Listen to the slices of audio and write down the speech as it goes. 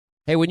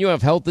Hey, when you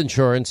have health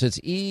insurance, it's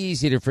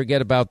easy to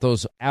forget about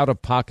those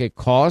out-of-pocket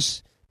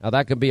costs. Now,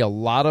 that can be a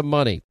lot of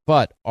money,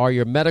 but are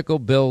your medical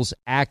bills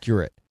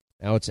accurate?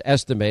 Now, it's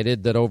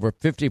estimated that over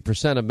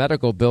 50% of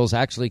medical bills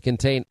actually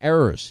contain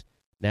errors.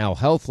 Now,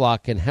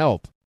 HealthLock can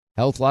help.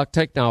 HealthLock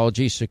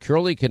technology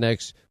securely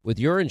connects with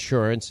your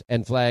insurance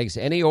and flags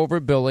any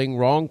overbilling,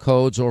 wrong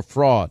codes, or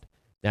fraud.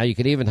 Now, you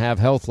can even have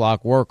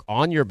HealthLock work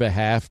on your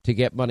behalf to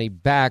get money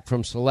back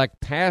from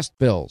select past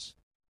bills.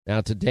 Now,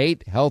 to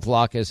date,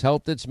 HealthLock has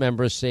helped its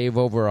members save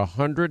over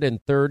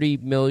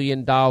 $130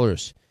 million.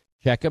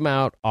 Check them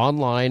out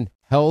online,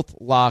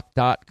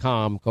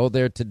 healthlock.com. Go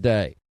there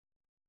today.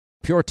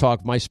 Pure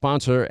Talk, my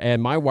sponsor and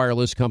my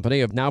wireless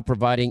company, are now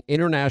providing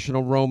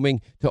international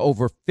roaming to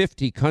over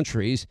 50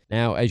 countries.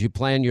 Now, as you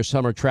plan your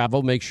summer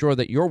travel, make sure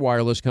that your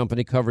wireless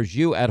company covers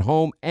you at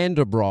home and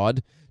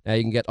abroad. Now,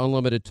 you can get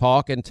unlimited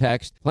talk and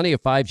text, plenty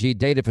of 5G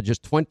data for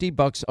just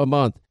 $20 a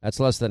month.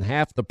 That's less than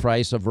half the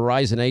price of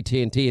Verizon,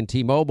 AT&T, and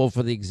T-Mobile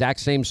for the exact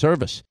same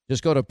service.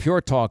 Just go to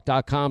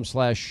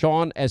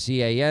puretalk.com/Sean,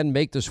 S-E-A-N.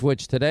 Make the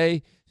switch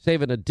today.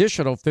 Save an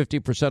additional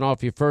 50%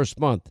 off your first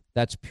month.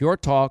 That's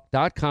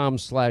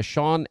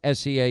puretalk.com/Sean,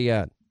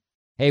 S-E-A-N.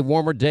 Hey,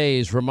 warmer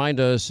days remind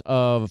us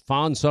of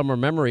fond summer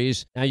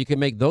memories. Now you can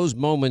make those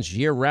moments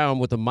year-round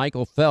with the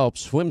Michael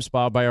Phelps Swim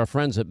Spa by our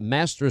friends at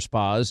Master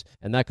Spas,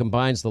 and that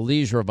combines the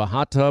leisure of a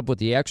hot tub with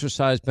the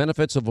exercise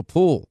benefits of a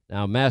pool.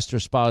 Now, Master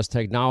Spa's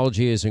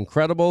technology is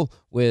incredible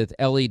with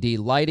LED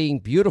lighting,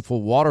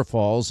 beautiful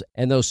waterfalls,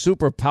 and those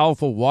super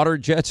powerful water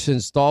jets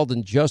installed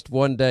in just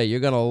one day. You're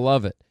going to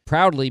love it.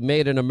 Proudly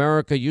made in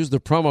America. Use the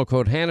promo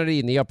code Hannity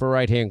in the upper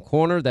right-hand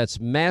corner. That's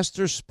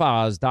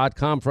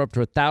masterspas.com for up to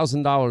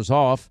 $1,000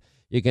 off.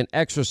 You can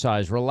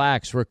exercise,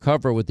 relax,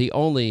 recover with the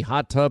only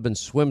hot tub and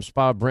swim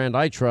spa brand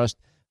I trust,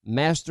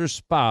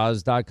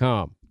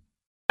 masterspas.com.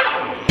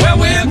 Well,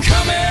 we're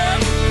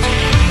coming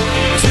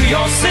to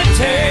your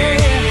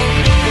city.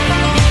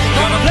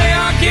 Gonna play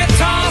our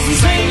guitars and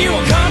sing you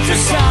a country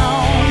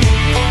song.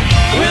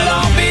 We'll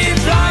all be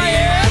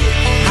flying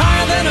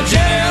higher than a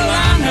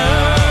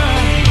jetliner.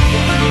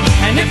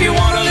 And if you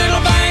want a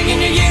little bang in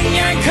your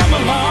yin-yang, come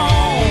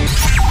along.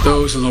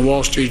 Those in the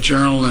Wall Street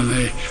Journal and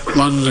the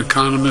London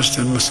Economist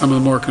and some of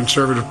the more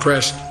conservative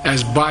press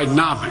as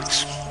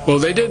Bidenomics. Well,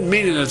 they didn't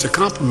mean it as a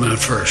compliment at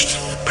first,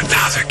 but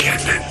now they're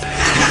getting it.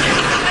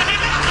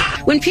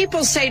 When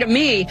people say to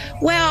me,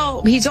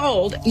 well, he's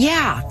old,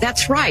 yeah,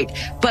 that's right.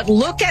 But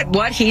look at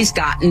what he's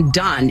gotten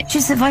done.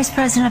 She's the vice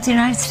president of the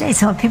United States.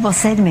 So when people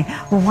say to me,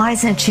 well, why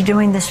isn't she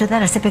doing this or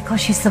that? I said,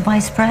 because she's the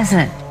vice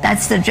president.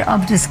 That's the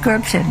job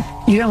description.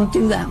 You don't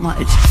do that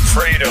much.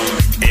 Freedom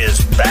is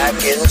back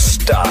in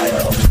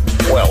style.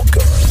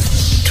 Welcome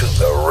to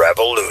the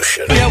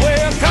revolution. Yeah,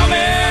 we're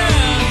coming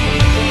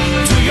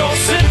to your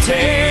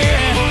city.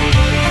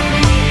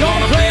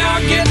 Gonna play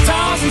our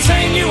guitars and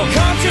sing you a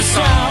country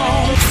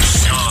song.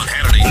 Sean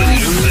Hannity.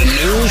 The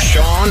new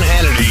Sean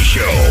Hannity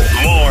Show.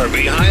 More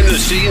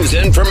behind-the-scenes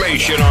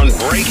information on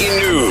breaking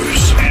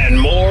news and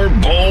more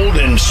bold,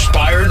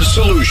 inspired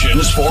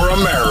solutions for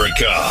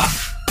America.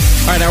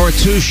 All right, hour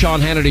two,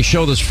 Sean Hannity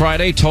Show this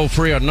Friday. Toll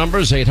free on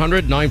numbers,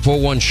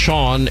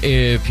 800-941-SEAN,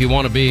 if you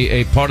want to be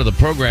a part of the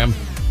program.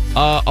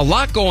 A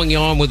lot going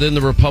on within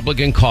the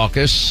Republican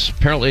caucus.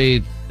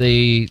 Apparently,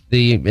 the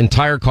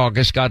entire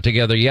caucus got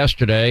together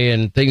yesterday,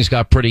 and things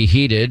got pretty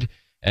heated.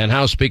 And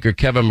House Speaker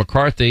Kevin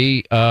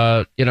McCarthy,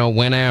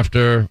 went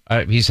after,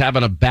 he's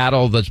having a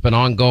battle that's been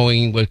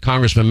ongoing with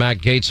Congressman Matt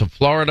Gaetz of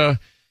Florida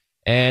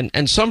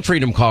and some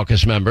Freedom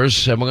Caucus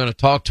members. And we're going to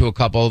talk to a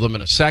couple of them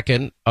in a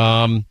second.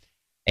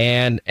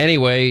 And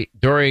anyway,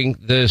 during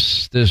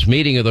this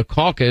meeting of the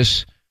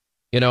caucus,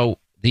 the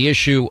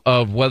issue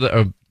of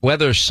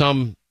whether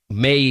some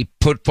may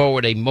put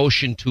forward a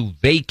motion to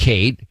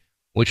vacate,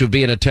 which would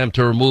be an attempt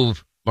to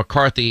remove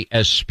McCarthy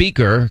as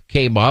speaker,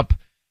 came up.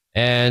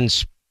 And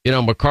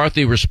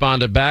McCarthy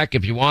responded back,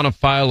 if you want to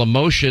file a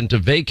motion to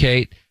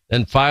vacate,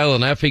 then file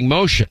an effing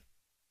motion.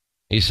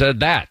 He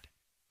said that.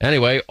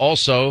 Anyway,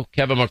 also,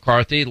 Kevin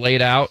McCarthy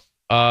laid out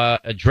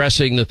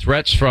addressing the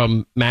threats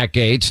from Matt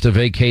Gaetz to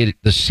vacate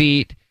the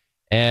seat,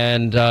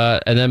 and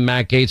then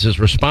Matt Gaetz's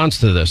response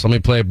to this. Let me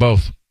play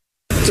both.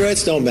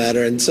 Threats don't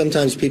matter, and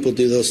sometimes people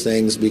do those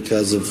things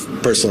because of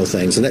personal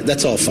things, and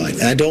that's all fine.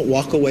 And I don't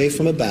walk away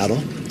from a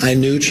battle. I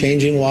knew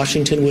changing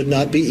Washington would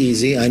not be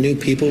easy. I knew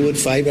people would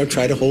fight or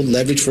try to hold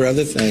leverage for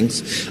other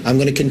things. I'm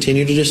going to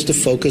continue to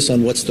focus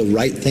on what's the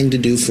right thing to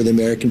do for the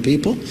American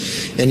people.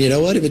 And you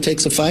know what? If it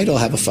takes a fight, I'll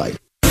have a fight.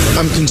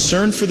 I'm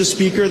concerned for the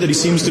speaker that he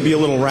seems to be a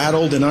little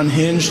rattled and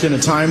unhinged in a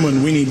time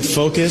when we need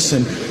focus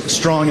and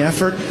strong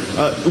effort.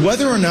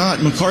 Whether or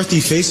not McCarthy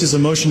faces a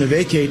motion to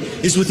vacate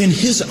is within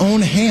his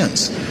own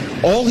hands.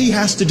 All he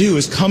has to do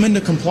is come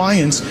into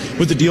compliance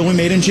with the deal we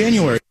made in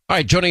January. All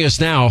right, joining us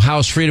now,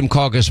 House Freedom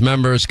Caucus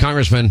members,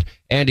 Congressman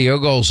Andy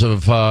Ogles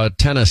of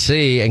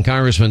Tennessee and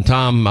Congressman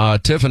Tom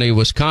Tiffany,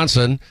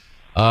 Wisconsin.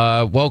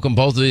 Welcome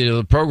both of you to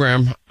the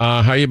program.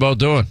 How are you both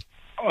doing?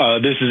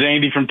 This is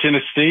Andy from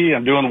Tennessee.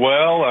 I'm doing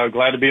well.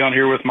 Glad to be on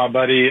here with my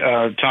buddy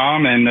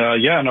Tom. And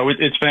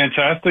it's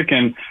fantastic,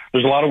 and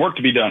there's a lot of work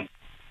to be done.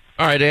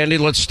 All right, Andy,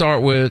 let's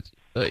start with,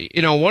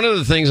 one of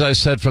the things I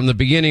said from the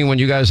beginning when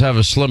you guys have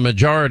a slim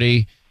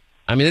majority,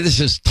 I mean, this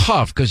is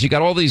tough because you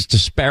got all these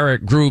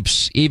disparate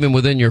groups, even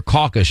within your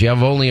caucus. You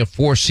have only a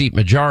 4-seat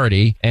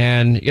majority.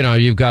 And,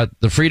 you've got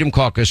the Freedom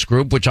Caucus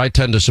group, which I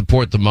tend to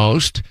support the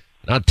most.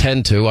 Not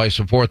tend to, I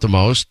support the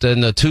most.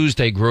 And the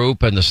Tuesday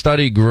group and the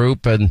study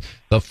group and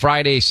the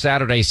Friday,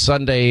 Saturday,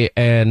 Sunday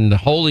and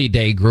Holy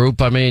Day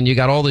group. I mean, you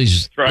got all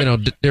these,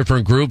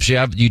 different groups.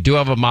 You do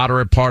have a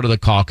moderate part of the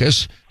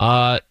caucus.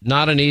 Not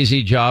an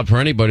easy job for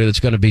anybody that's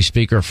going to be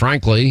speaker,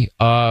 frankly.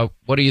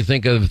 What do you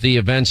think of the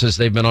events as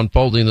they've been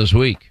unfolding this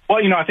week? Well,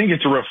 I think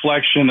it's a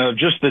reflection of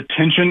just the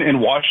tension in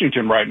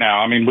Washington right now.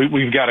 I mean,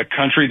 we've got a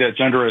country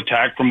that's under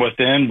attack from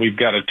within. We've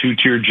got a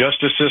 2-tier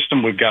justice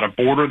system. We've got a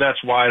border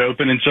that's wide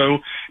open. And so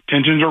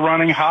tensions are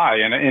running high.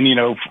 And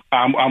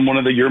I'm one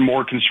of your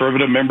more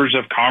conservative members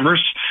of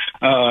Congress.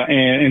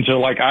 And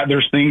so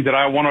there's things that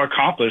I want to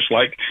accomplish,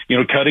 like,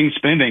 cutting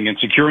spending and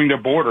securing the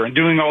border and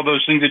doing all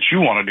those things that you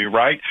want to do.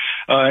 Right.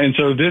 And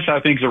so this, I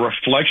think, is a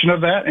reflection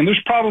of that. And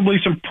there's probably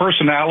some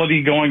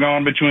personality going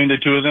on between the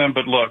two of them.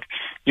 But look,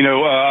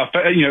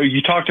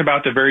 you talked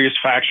about the various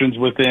factions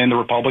within the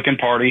Republican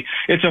Party.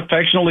 It's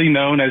affectionately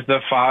known as the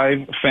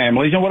 5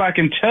 families. And what I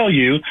can tell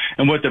you,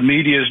 and what the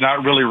media is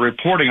not really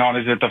reporting on,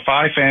 is that the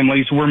 5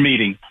 families were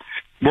meeting.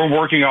 We're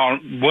working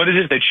on what is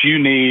it that you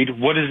need,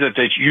 what is it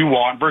that you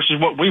want versus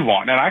what we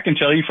want. And I can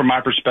tell you from my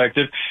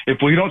perspective, if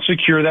we don't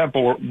secure that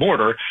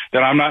border,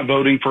 then I'm not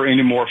voting for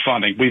any more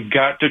funding. We've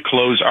got to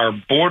close our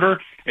border.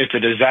 It's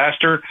a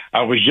disaster.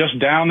 I was just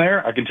down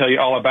there. I can tell you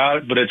all about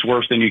it, but it's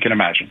worse than you can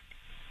imagine.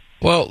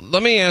 Well,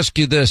 let me ask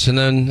you this, and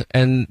then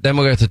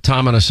we'll get to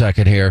Tom in a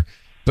second here,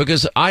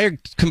 because I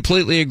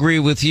completely agree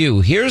with you.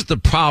 Here's the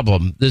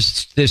problem.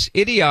 This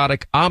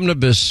idiotic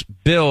omnibus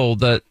bill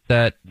that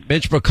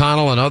Mitch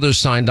McConnell and others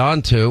signed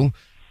on to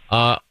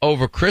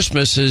over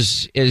Christmas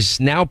is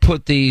now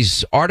put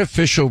these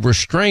artificial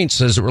restraints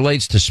as it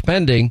relates to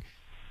spending.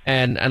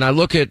 And I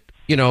look at,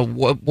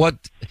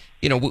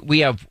 we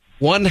have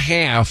one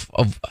half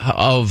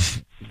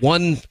of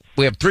one.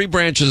 We have 3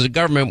 branches of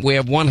government. We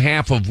have one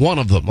half of one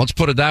of them. Let's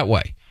put it that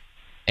way.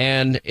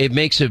 And it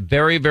makes it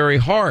very, very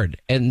hard.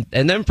 And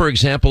then, for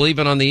example,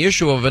 even on the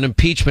issue of an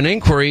impeachment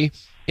inquiry,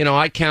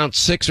 I count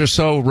 6 or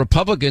so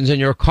Republicans in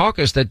your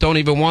caucus that don't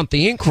even want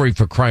the inquiry,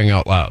 for crying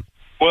out loud.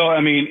 Well,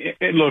 I mean,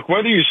 look,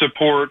 whether you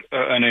support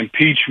an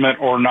impeachment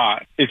or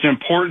not, it's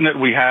important that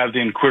we have the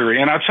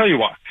inquiry. And I'll tell you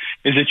why,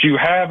 is that you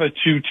have a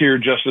 2-tier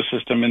justice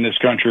system in this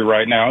country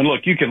right now. And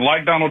look, you can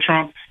like Donald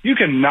Trump, you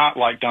can not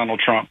like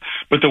Donald Trump.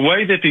 But the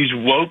way that these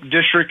woke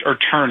district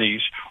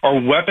attorneys are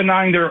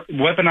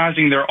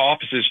weaponizing their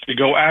offices to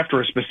go after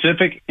a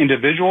specific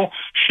individual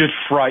should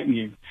frighten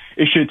you.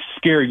 It should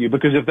scare you,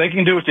 because if they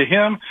can do it to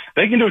him,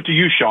 they can do it to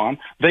you, Sean.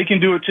 They can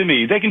do it to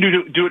me. They can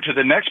do it to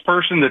the next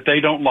person that they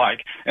don't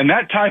like. And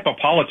that type of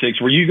politics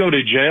where you go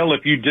to jail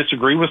if you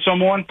disagree with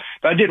someone,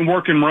 that didn't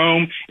work in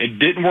Rome. It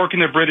didn't work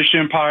in the British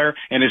Empire,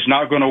 and it's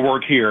not going to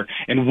work here.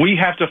 And we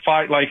have to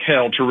fight like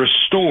hell to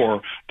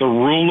restore the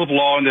rule of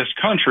law in this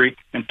country.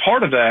 And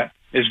part of that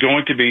is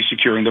going to be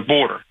securing the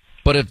border.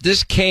 But if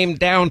this came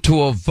down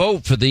to a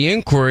vote for the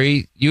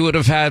inquiry, you would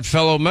have had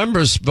fellow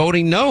members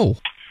voting no.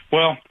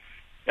 Well,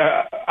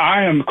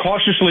 I am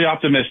cautiously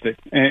optimistic,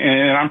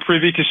 and I'm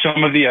privy to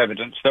some of the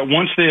evidence, that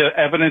once the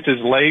evidence is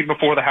laid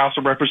before the House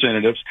of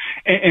Representatives,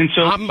 and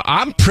so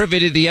I'm privy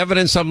to the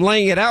evidence. I'm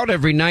laying it out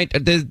every night.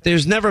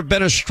 There's never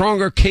been a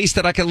stronger case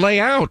that I can lay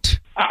out.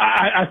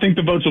 I think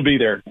the votes will be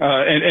there,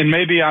 and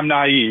maybe I'm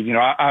naive.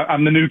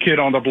 I'm the new kid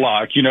on the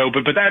block.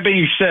 But that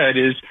being said,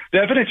 is the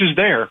evidence is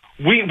there.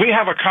 We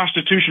have a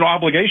constitutional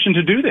obligation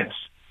to do this.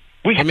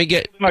 We have to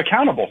get them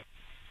accountable.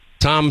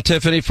 Tom,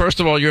 Tiffany, first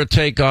of all, your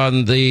take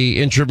on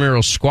the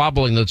intramural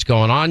squabbling that's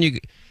going on.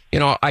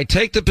 I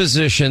take the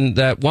position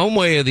that one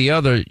way or the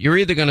other, you're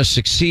either going to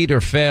succeed or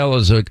fail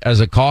as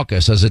a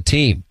caucus, as a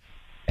team.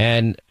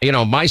 And,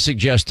 my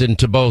suggestion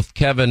to both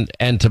Kevin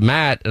and to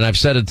Matt, and I've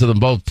said it to them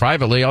both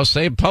privately, I'll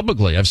say it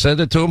publicly. I've said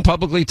it to them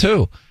publicly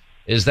too,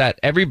 is that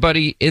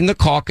everybody in the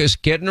caucus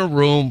get in a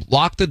room,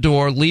 lock the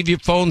door, leave your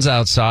phones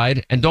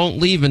outside, and don't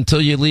leave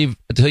until you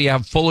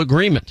have full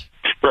agreement.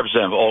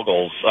 Representative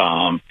Ogles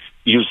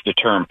used the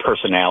term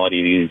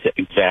personality. He's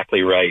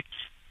exactly right.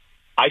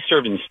 I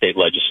served in the state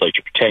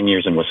legislature for 10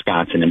 years in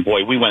Wisconsin, and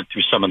boy, we went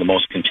through some of the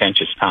most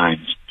contentious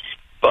times.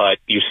 But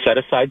you set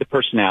aside the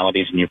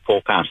personalities and you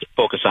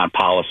focus on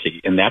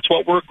policy, and that's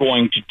what we're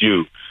going to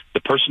do.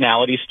 The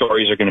personality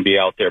stories are going to be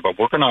out there, but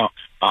we're going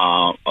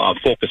to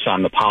focus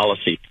on the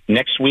policy.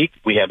 Next week,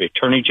 we have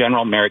Attorney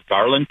General Merrick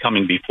Garland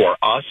coming before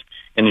us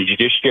in the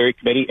Judiciary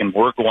Committee, and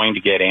we're going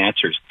to get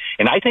answers.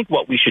 And I think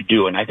what we should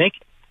do, and I think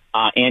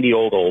Andy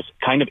Ogles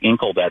kind of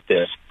inkled at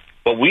this,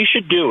 what we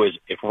should do is,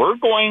 if we're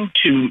going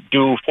to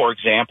do, for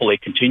example, a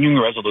continuing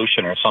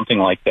resolution or something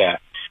like that,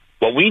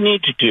 what we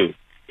need to do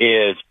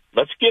is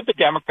let's give the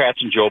Democrats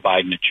and Joe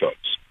Biden a choice.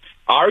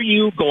 Are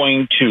you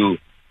going to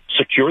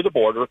secure the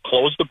border,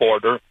 close the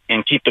border,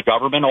 and keep the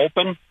government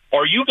open?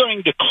 Or are you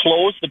going to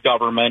close the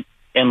government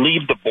and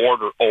leave the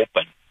border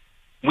open?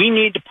 We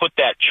need to put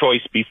that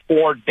choice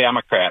before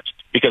Democrats,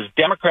 because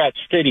Democrat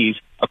cities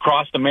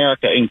across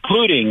America,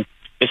 including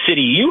the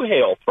city you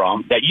hail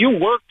from, that you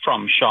work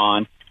from,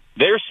 Sean,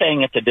 they're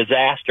saying it's a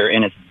disaster,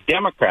 and it's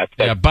Democrats.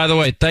 Yeah, by the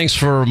way, thanks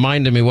for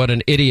reminding me what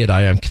an idiot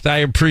I am. I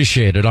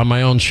appreciate it on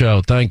my own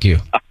show. Thank you.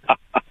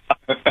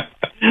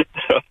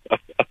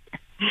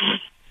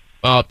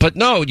 But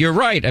no, you're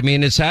right. I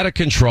mean, it's out of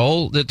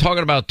control. They're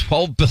talking about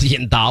 $12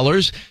 billion.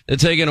 They're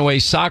taking away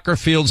soccer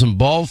fields and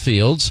ball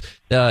fields.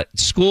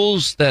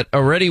 Schools that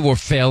already were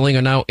failing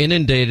are now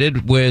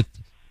inundated with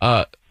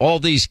all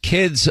these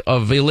kids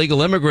of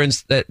illegal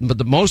immigrants but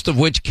the most of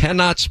which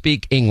cannot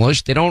speak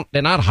English.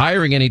 They're not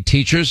hiring any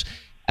teachers.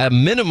 At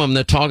minimum,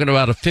 they're talking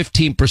about a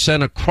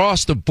 15%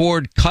 across the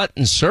board cut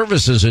in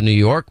services in New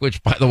York,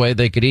 which, by the way,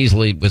 they could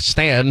easily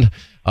withstand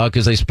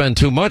because they spend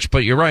too much.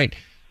 But you're right.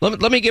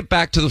 Let me get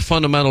back to the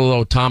fundamental,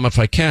 though, Tom, if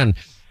I can.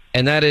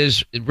 And that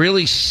is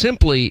really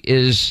simply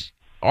is,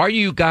 are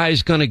you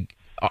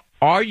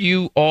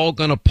all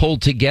going to pull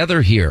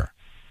together here?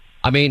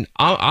 I mean,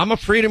 I'm a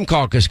Freedom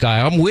Caucus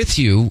guy. I'm with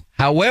you.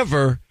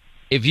 However,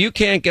 if you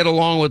can't get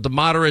along with the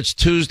Moderates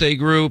Tuesday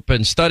group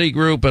and study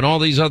group and all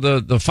these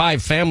the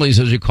five families,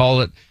 as you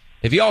call it,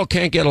 if you all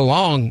can't get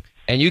along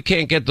and you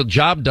can't get the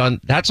job done,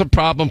 that's a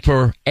problem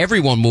for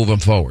everyone moving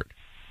forward.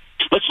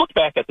 Let's look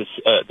back at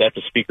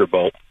the speaker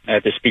vote.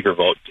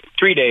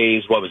 3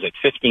 days,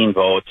 15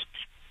 votes,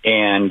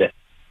 and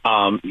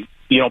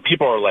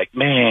people are like,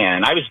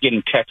 man, I was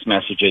getting text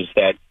messages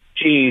that,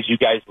 geez, you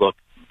guys look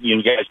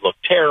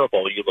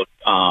terrible. You look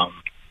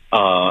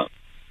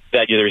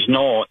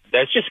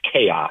that's just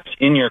chaos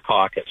in your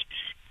caucus.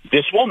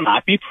 This will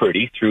not be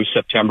pretty through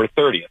September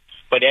 30th.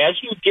 But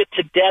as you get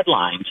to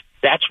deadlines,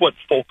 that's what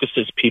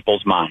focuses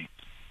people's minds.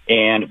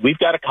 And we've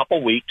got a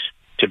couple weeks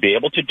to be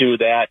able to do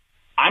that.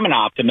 I'm an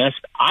optimist.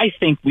 I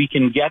think we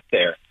can get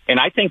there. And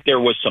I think there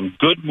was some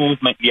good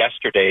movement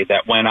yesterday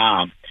that went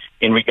on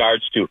in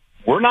regards to,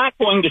 we're not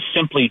going to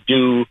simply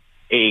do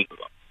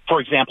for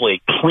example,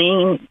 a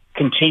clean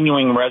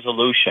continuing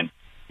resolution.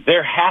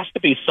 There has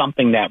to be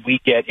something that we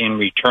get in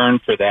return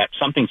for that,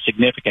 something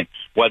significant,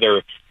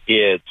 whether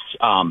it's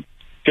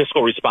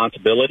fiscal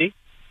responsibility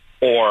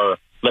or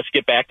let's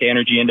get back to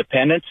energy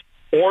independence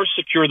or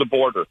secure the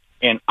border.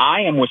 And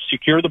I am with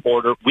secure the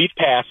border. We've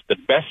passed the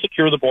best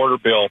secure the border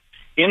bill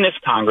in this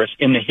Congress,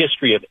 in the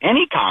history of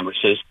any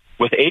Congresses,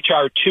 with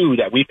H.R. 2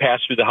 that we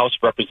passed through the House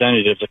of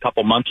Representatives a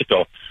couple months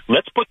ago.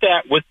 Let's put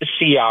that with the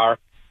CR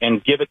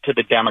and give it to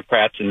the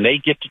Democrats, and they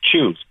get to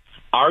choose.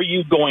 Are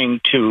you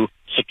going to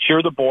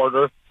secure the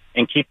border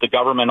and keep the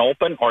government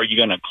open, or are you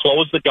going to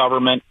close the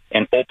government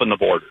and open the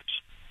borders?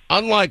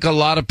 Unlike a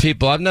lot of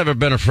people, I've never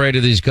been afraid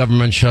of these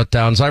government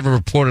shutdowns. I've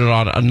reported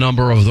on a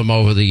number of them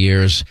over the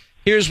years.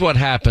 Here's what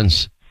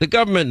happens. The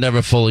government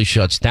never fully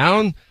shuts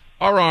down.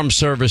 Our armed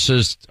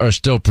services are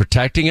still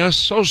protecting us.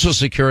 Social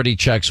Security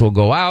checks will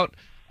go out.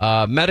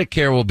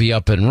 Medicare will be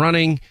up and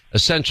running.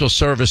 Essential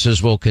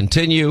services will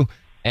continue.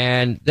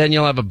 And then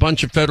you'll have a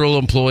bunch of federal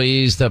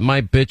employees that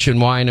might bitch and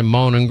whine and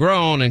moan and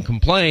groan and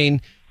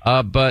complain.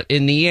 But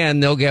in the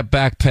end, they'll get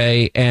back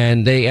pay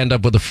and they end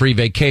up with a free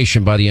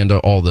vacation by the end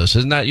of all this.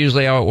 Isn't that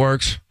usually how it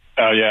works?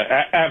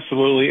 Yeah,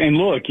 absolutely. And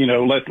look,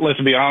 let's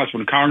be honest.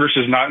 When Congress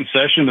is not in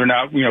session, they're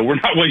not, we're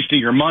not wasting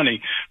your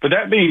money. But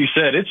that being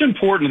said, it's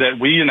important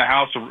that we in the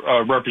House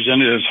of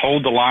Representatives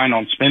hold the line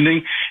on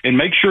spending and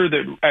make sure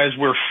that as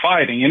we're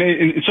fighting,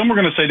 and some are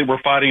going to say that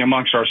we're fighting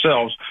amongst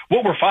ourselves,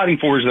 what we're fighting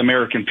for is the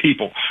American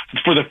people,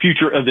 for the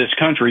future of this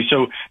country.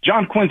 So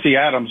John Quincy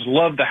Adams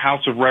loved the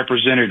House of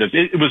Representatives.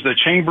 It was the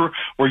chamber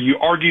where you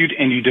argued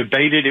and you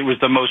debated. It was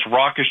the most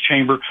raucous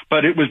chamber,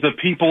 but it was the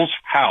people's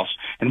house.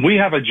 And we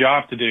have a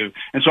job to do.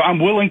 And so I'm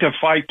willing to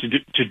fight to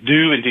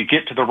do and to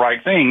get to the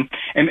right thing.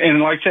 And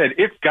like I said,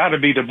 it's got to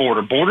be the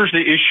border. Border's the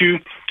issue.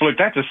 Look,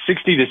 that's a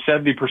 60 to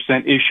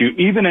 70% issue,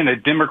 even in a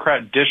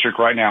Democrat district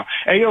right now.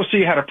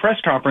 AOC had a press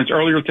conference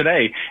earlier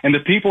today, and the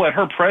people at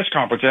her press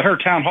conference, at her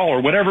town hall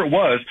or whatever it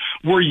was,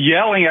 were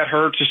yelling at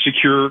her to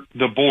secure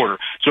the border.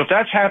 So if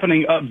that's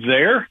happening up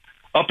there,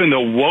 up in the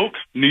woke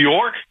New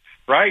York,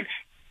 right?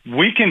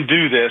 We can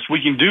do this.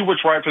 We can do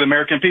what's right for the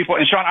American people.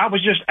 And, Sean, I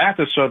was just at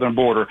the southern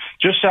border,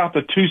 just south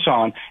of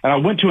Tucson, and I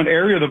went to an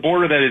area of the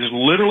border that is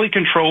literally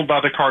controlled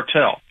by the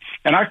cartel.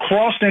 And I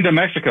crossed into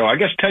Mexico. I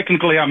guess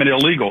technically I'm an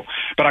illegal,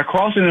 but I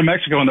crossed into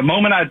Mexico, and the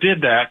moment I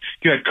did that,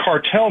 you had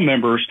cartel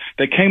members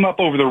that came up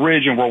over the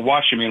ridge and were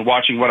watching me and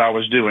watching what I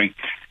was doing.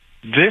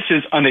 This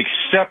is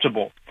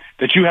unacceptable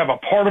that you have a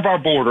part of our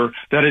border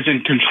that is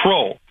in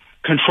control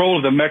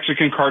of the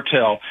Mexican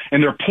cartel,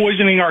 and they're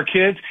poisoning our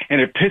kids,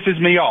 and it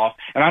pisses me off,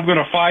 and I'm going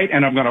to fight,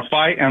 and I'm going to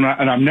fight, and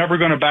I'm never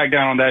going to back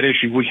down on that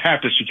issue. We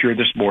have to secure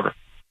this border.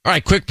 All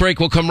right, quick break.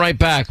 We'll come right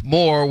back.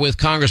 More with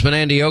Congressman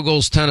Andy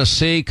Ogles,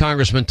 Tennessee,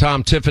 Congressman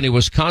Tom Tiffany,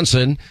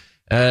 Wisconsin,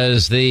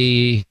 as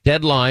the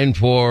deadline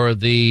for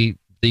the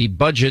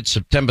budget,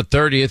 September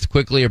 30th,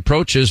 quickly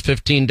approaches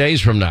 15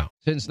 days from now.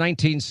 Since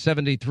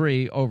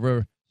 1973,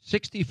 over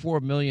 64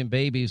 million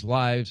babies'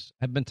 lives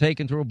have been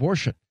taken through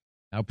abortion.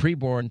 Now,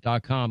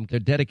 preborn.com, they're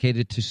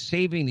dedicated to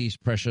saving these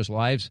precious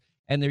lives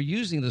and they're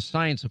using the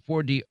science of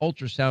 4D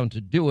ultrasound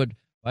to do it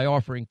by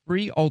offering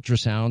free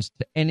ultrasounds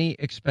to any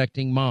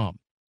expecting mom.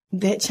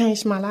 That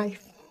changed my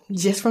life,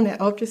 just from that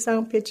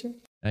ultrasound picture.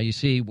 Now, you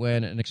see,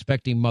 when an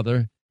expecting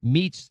mother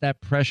meets that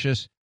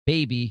precious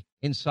baby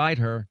inside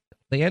her,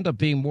 they end up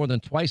being more than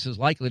twice as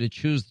likely to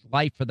choose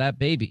life for that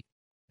baby.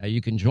 Now, you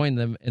can join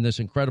them in this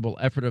incredible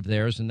effort of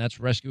theirs, and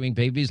that's rescuing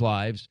babies'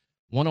 lives.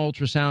 One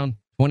ultrasound,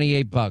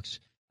 $28.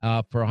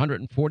 For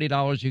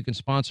 $140, you can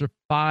sponsor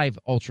 5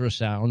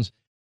 ultrasounds.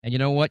 And you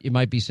know what? You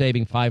might be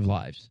saving 5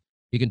 lives.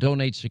 You can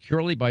donate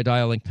securely by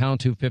dialing pound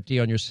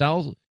 250 on your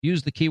cell.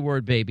 Use the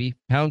keyword baby,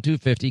 pound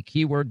 250,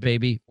 keyword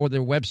baby, or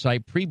their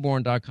website,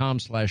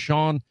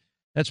 preborn.com/Sean.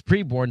 That's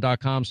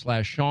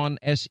preborn.com/Sean,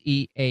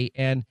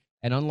 SEAN.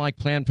 And unlike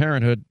Planned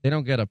Parenthood, they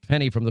don't get a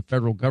penny from the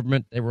federal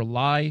government. They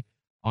rely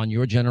on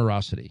your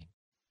generosity.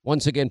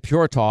 Once again,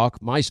 Pure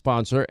Talk, my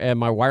sponsor and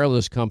my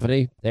wireless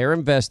company, they're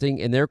investing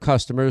in their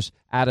customers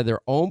out of their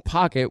own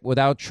pocket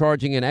without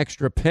charging an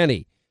extra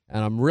penny.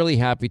 And I'm really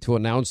happy to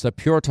announce that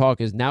Pure Talk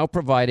is now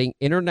providing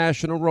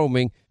international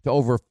roaming to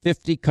over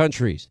 50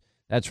 countries.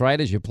 That's right.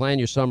 As you plan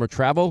your summer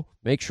travel,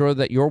 make sure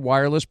that your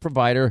wireless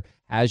provider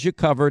has you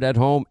covered at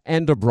home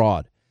and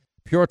abroad.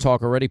 Pure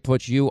Talk already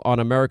puts you on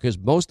America's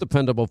most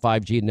dependable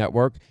 5G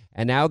network,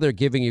 and now they're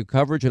giving you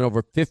coverage in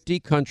over 50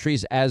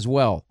 countries as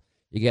well.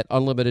 You get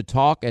unlimited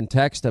talk and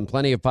text and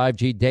plenty of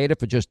 5G data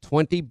for just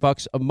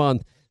 $20 a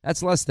month.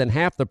 That's less than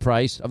half the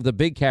price of the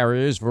big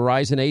carriers,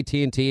 Verizon,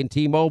 AT&T, and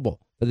T-Mobile,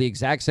 for the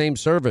exact same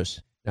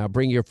service. Now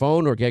bring your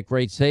phone or get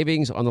great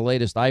savings on the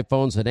latest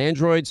iPhones and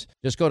Androids.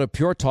 Just go to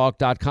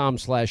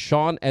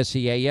puretalk.com/Sean,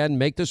 SEAN.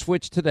 Make the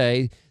switch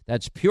today.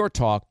 That's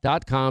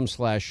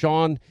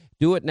puretalk.com/Sean.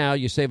 Do it now.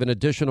 You save an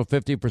additional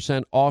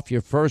 50% off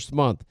your first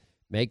month.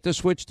 Make the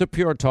switch to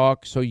Pure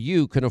Talk so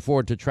you can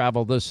afford to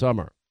travel this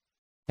summer.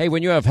 Hey,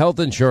 when you have health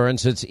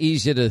insurance, it's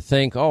easy to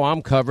think, oh,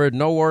 I'm covered,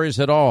 no worries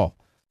at all.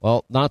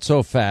 Well, not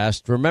so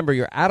fast. Remember,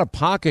 your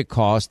out-of-pocket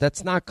cost,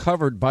 that's not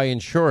covered by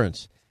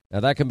insurance. Now,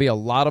 that can be a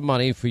lot of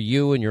money for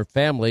you and your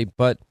family,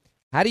 but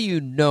how do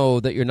you know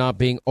that you're not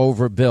being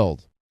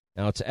overbilled?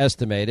 Now, it's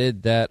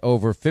estimated that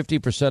over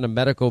 50% of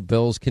medical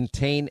bills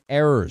contain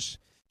errors.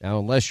 Now,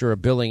 unless you're a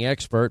billing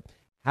expert,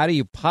 how do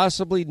you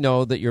possibly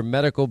know that your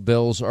medical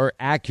bills are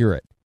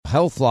accurate?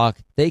 HealthLock,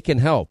 they can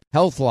help.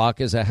 HealthLock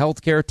is a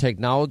healthcare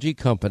technology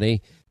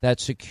company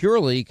that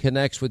securely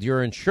connects with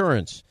your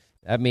insurance.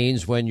 That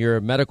means when your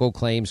medical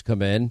claims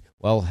come in,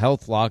 well,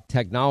 HealthLock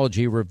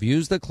technology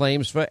reviews the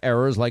claims for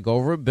errors like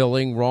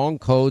overbilling, wrong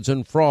codes,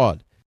 and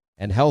fraud.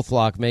 And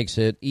HealthLock makes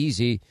it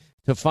easy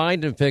to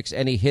find and fix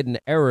any hidden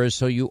errors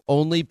so you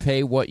only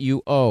pay what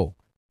you owe.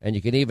 And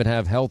you can even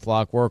have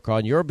HealthLock work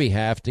on your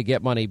behalf to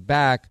get money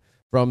back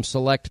from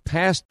select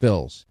past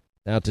bills.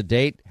 Now, to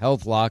date,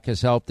 HealthLock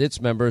has helped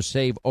its members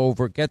save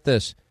over, get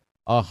this,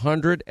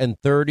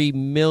 $130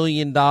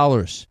 million.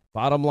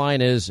 Bottom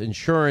line is,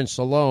 insurance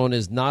alone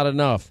is not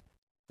enough.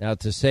 Now,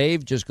 to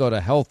save, just go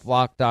to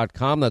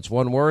healthlock.com. That's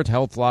one word,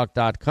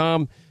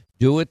 healthlock.com.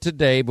 Do it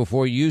today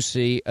before you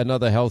see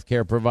another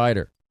healthcare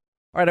provider.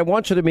 All right, I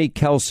want you to meet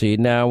Kelsey.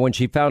 Now, when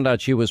she found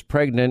out she was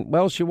pregnant,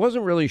 well, she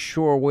wasn't really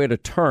sure where to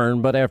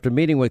turn, but after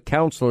meeting with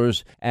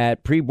counselors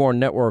at Preborn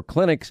Network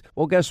Clinics,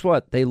 well, guess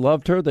what? They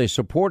loved her, they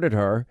supported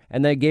her,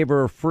 and they gave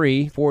her a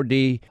free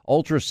 4D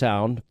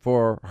ultrasound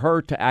for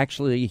her to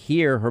actually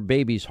hear her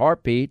baby's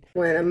heartbeat.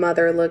 When a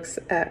mother looks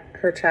at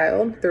her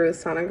child through a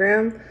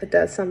sonogram, it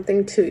does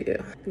something to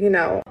you. You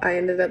know, I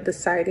ended up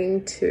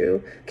deciding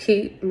to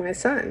keep my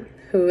son,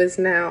 who is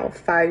now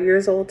 5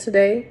 years old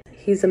today.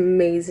 He's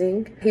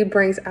amazing. He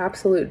brings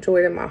absolute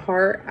joy to my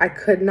heart. I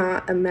could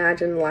not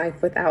imagine life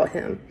without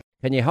him.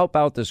 Can you help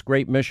out this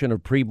great mission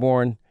of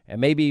Preborn? And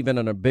maybe even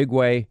in a big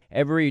way,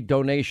 every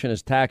donation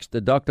is tax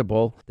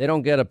deductible. They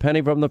don't get a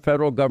penny from the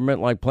federal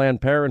government like Planned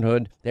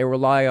Parenthood. They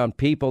rely on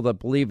people that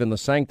believe in the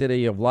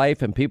sanctity of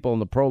life and people in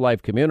the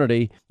pro-life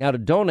community. Now, to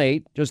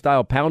donate, just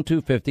dial pound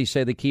 250,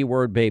 say the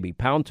keyword baby,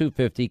 pound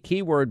 250,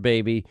 keyword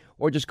baby,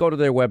 or just go to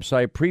their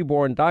website,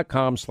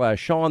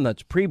 preborn.com/Sean.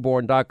 That's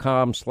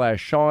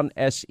preborn.com/Sean,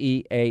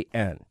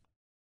 SEAN.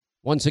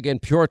 Once again,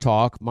 Pure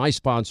Talk, my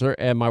sponsor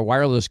and my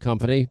wireless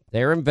company,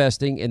 they're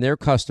investing in their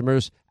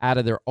customers out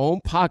of their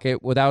own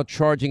pocket without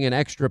charging an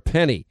extra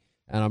penny.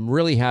 And I'm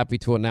really happy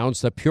to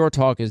announce that Pure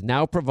Talk is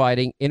now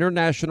providing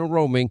international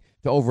roaming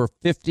to over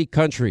 50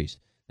 countries.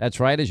 That's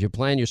right. As you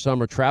plan your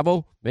summer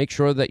travel, make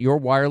sure that your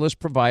wireless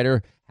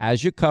provider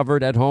has you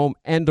covered at home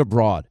and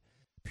abroad.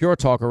 Pure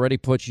Talk already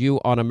puts you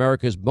on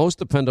America's most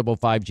dependable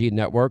 5G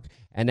network,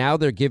 and now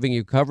they're giving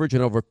you coverage in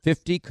over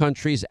 50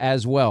 countries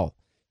as well.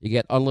 You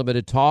get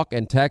unlimited talk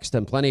and text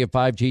and plenty of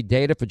 5G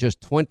data for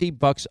just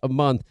 $20 a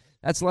month.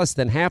 That's less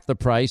than half the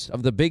price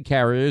of the big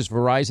carriers,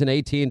 Verizon,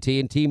 AT&T,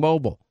 and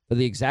T-Mobile, for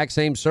the exact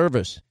same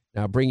service.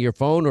 Now bring your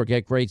phone or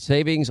get great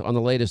savings on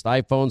the latest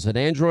iPhones and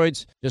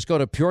Androids. Just go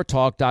to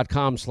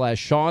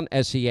puretalk.com/Sean,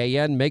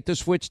 SEAN. Make the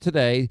switch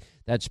today.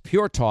 That's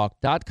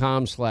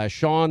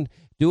puretalk.com/Sean.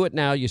 Do it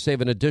now. You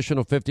save an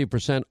additional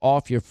 50%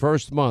 off your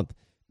first month.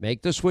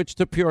 Make the switch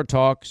to Pure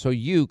Talk so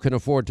you can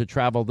afford to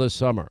travel this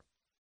summer.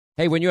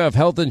 Hey, when you have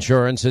health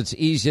insurance, it's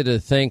easy to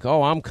think,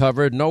 oh, I'm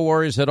covered, no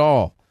worries at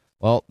all.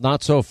 Well,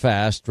 not so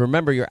fast.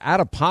 Remember, your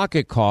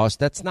out-of-pocket cost,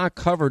 that's not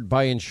covered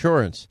by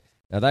insurance.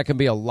 Now, that can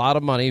be a lot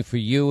of money for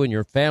you and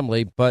your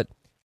family, but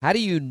how do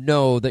you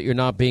know that you're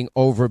not being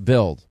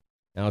overbilled?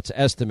 Now, it's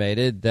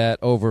estimated that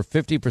over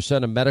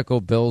 50% of medical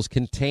bills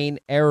contain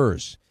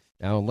errors.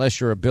 Now, unless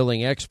you're a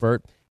billing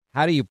expert,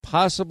 how do you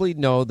possibly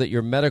know that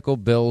your medical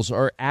bills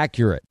are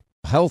accurate?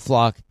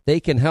 HealthLock, they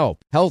can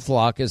help.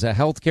 HealthLock is a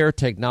healthcare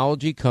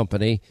technology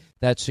company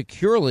that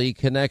securely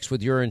connects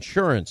with your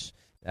insurance.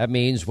 That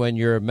means when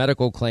your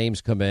medical claims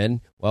come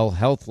in, well,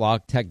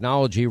 HealthLock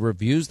technology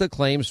reviews the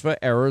claims for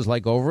errors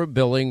like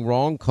overbilling,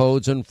 wrong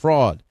codes, and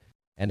fraud.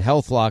 And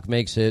HealthLock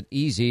makes it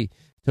easy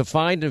to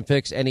find and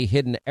fix any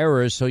hidden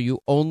errors so you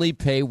only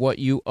pay what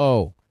you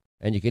owe.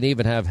 And you can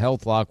even have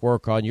HealthLock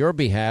work on your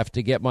behalf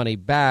to get money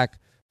back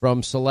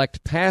from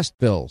select past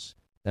bills.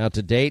 Now,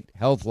 to date,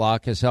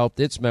 HealthLock has helped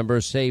its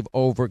members save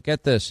over,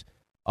 get this,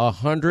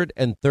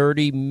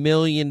 $130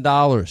 million.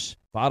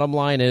 Bottom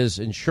line is,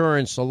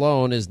 insurance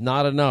alone is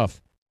not enough.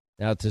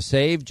 Now, to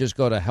save, just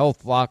go to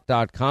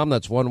healthlock.com.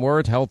 That's one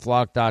word,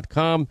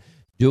 healthlock.com.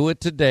 Do it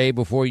today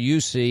before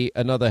you see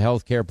another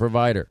healthcare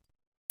provider.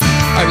 All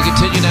right, we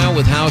continue now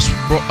with House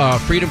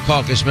Freedom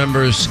Caucus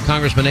members,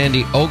 Congressman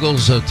Andy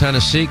Ogles of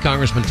Tennessee,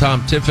 Congressman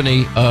Tom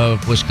Tiffany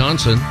of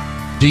Wisconsin.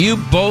 Do you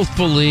both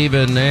believe,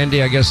 and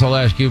Andy, I guess I'll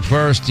ask you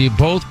first, do you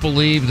both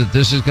believe that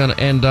this is going to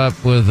end up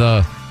with,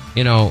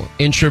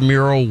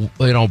 intramural,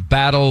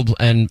 battle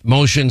and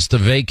motions to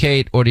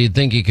vacate, or do you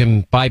think you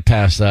can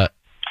bypass that?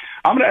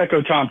 I'm going to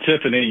echo Tom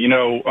Tiffany.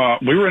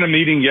 We were in a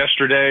meeting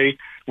yesterday.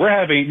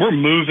 We're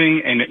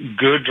moving in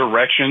good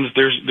directions.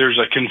 There's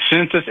a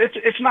consensus.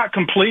 It's not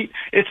complete.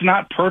 It's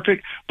not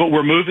perfect, but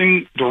we're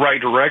moving the right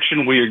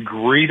direction. We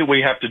agree that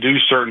we have to do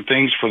certain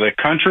things for the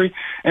country.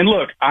 And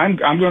look, I'm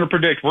going to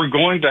predict we're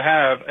going to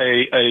have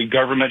a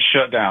government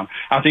shutdown.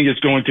 I think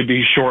it's going to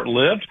be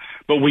short-lived,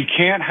 but we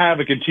can't have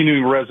a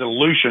continuing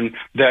resolution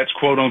that's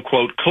quote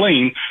unquote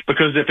clean,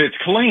 because if it's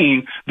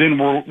clean, then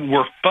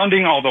we're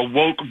funding all the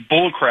woke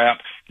bullcrap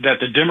that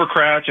the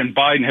Democrats and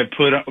Biden have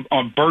put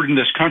on burden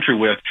this country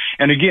with.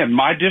 And again,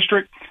 my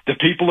district, the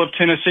people of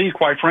Tennessee,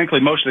 quite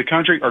frankly, most of the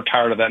country are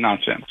tired of that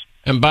nonsense.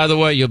 And by the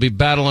way, you'll be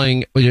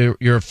battling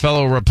your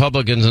fellow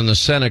Republicans in the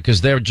Senate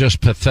because they're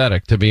just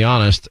pathetic, to be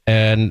honest.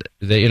 And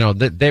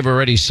they've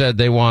already said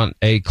they want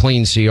a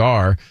clean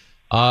CR.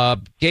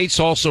 Gates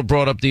also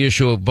brought up the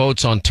issue of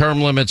votes on term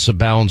limits, a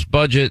balanced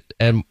budget,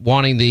 and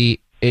wanting the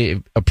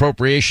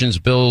appropriations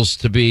bills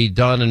to be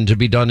done and to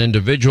be done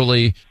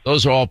individually.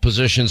 Those are all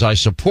positions I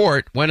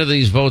support. When do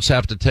these votes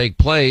have to take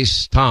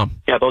place,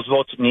 Tom? Yeah, those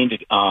votes need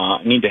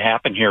to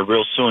happen here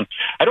real soon.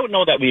 I don't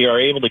know that we are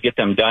able to get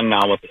them done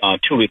now with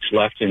 2 weeks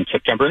left in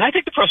September. And I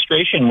think the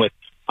frustration with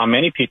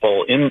many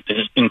people, in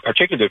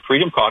particular the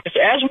Freedom Caucus,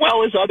 as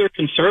well as other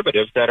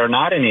conservatives that are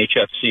not in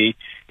HFC,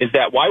 is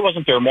that why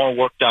wasn't there more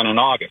work done in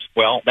August?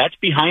 Well, that's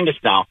behind us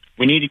now.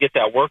 We need to get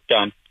that work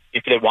done.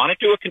 If they want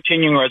to do a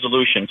continuing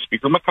resolution,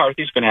 Speaker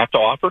McCarthy is going to have to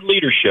offer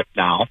leadership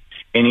now,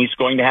 and he's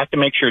going to have to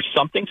make sure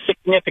something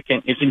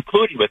significant is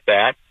included with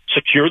that.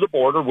 Secure the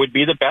border would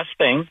be the best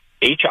thing.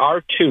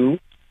 H.R. 2,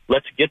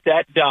 let's get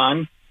that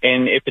done.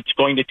 And if it's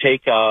going to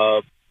take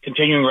a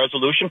continuing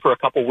resolution for a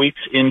couple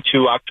weeks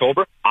into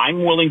October,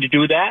 I'm willing to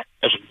do that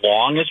as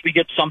long as we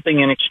get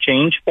something in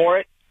exchange for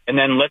it. And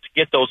then let's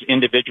get those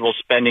individual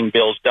spending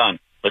bills done.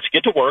 Let's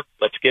get to work.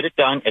 Let's get it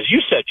done. As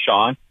you said,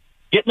 Sean,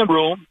 get in the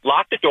room,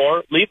 lock the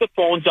door, leave the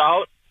phones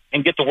out,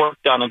 and get the work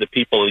done on the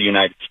people of the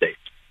United States.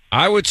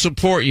 I would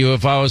support you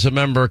if I was a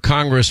member of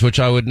Congress, which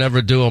I would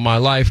never do in my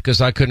life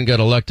because I couldn't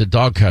get elected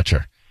dog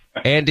catcher.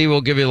 Andy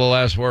will give you the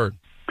last word.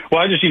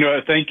 Well, I just,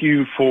 thank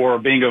you for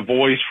being a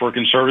voice for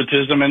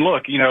conservatism. And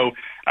look,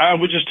 I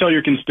would just tell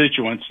your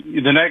constituents,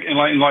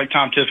 like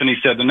Tom Tiffany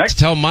said, the next...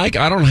 Tell Mike,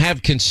 I don't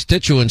have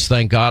constituents,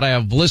 thank God. I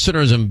have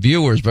listeners and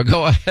viewers, but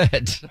go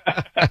ahead.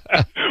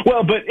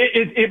 Well, but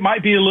it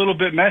might be a little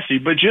bit messy,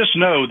 but just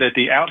know that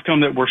the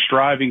outcome that we're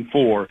striving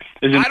for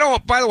is...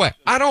 By the way,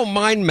 I don't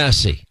mind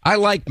messy. I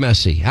like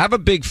messy. Have a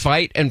big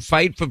fight and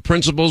fight for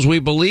principles we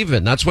believe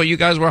in. That's what you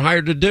guys were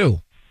hired to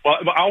do. Well,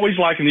 I always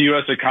liken the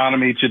U.S.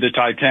 economy to the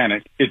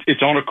Titanic.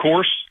 It's on a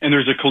course, and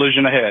there's a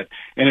collision ahead.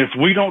 And if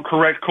we don't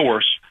correct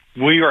course,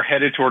 we are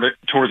headed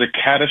towards a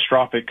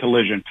catastrophic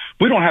collision.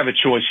 We don't have a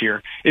choice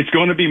here. It's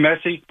going to be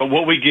messy, but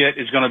what we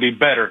get is going to be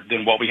better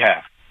than what we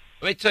have.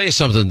 Let me tell you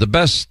something. The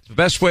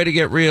best way to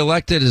get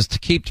reelected is to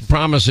keep the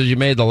promises you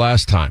made the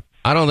last time.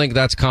 I don't think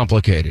that's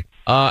complicated.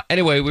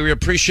 Anyway, we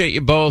appreciate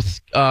you both.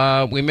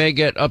 We may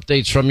get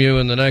updates from you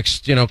in the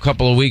next,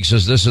 couple of weeks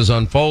as this is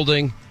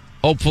unfolding.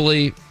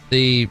 Hopefully,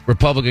 the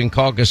Republican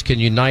caucus can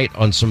unite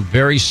on some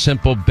very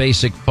simple,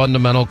 basic,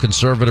 fundamental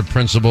conservative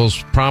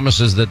principles,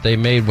 promises that they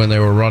made when they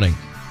were running.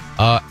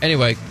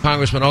 Anyway,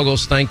 Congressman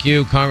Ogles, thank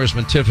you.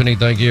 Congressman Tiffany,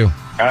 thank you.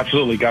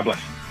 Absolutely. God bless.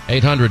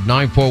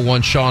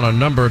 800-941-SEAN, our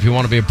number if you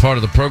want to be a part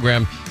of the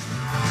program.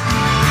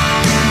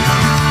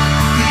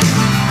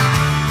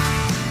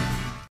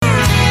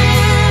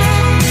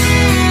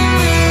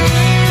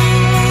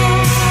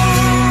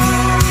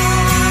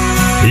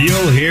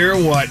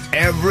 what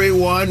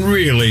everyone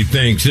really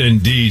thinks in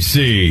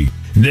D.C.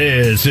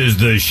 This is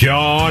the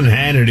Sean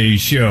Hannity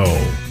Show.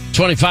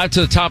 25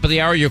 to the top of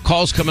the hour. Your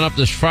call's coming up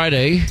this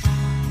Friday.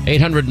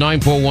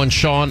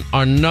 800-941-SEAN,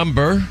 our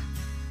number.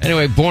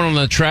 Anyway, born on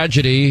the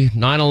tragedy,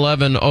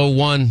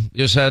 9/11/01,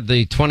 just had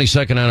the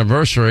 22nd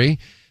anniversary.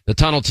 The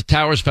Tunnel to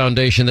Towers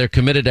Foundation, they're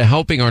committed to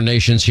helping our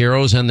nation's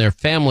heroes and their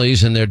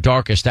families in their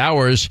darkest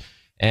hours.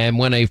 And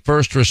when a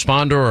first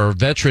responder or a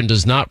veteran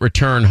does not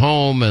return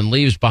home and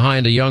leaves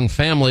behind a young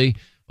family,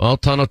 well,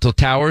 Tunnel to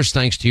Towers,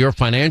 thanks to your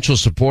financial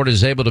support,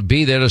 is able to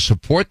be there to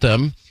support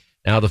them.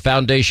 Now, the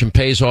foundation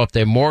pays off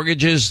their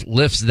mortgages,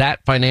 lifts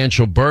that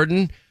financial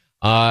burden,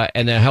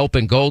 and they're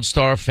helping Gold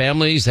Star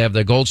families. They have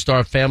their Gold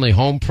Star Family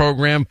Home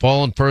Program,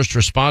 Fallen First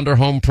Responder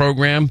Home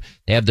Program.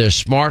 They have their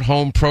Smart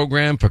Home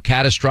Program for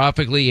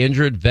catastrophically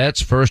injured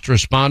vets, first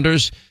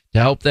responders,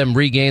 to help them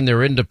regain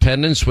their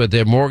independence with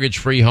their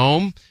mortgage-free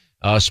home,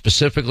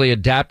 specifically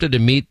adapted to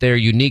meet their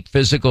unique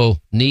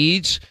physical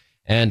needs.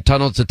 And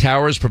Tunnel to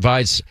Towers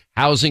provides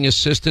housing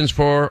assistance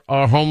for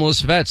our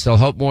homeless vets. They'll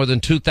help more than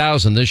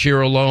 2,000 this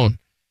year alone.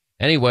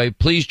 Anyway,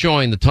 please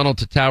join the Tunnel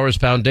to Towers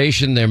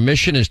Foundation. Their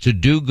mission is to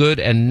do good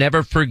and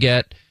never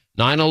forget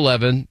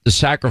 9/11, the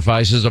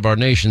sacrifices of our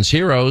nation's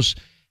heroes,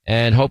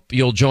 and hope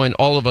you'll join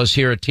all of us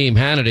here at Team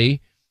Hannity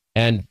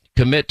and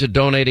commit to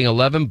donating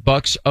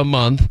 $11 a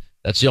month.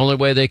 That's the only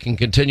way they can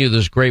continue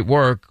this great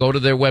work. Go to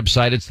their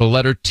website. It's the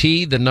letter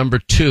T, the number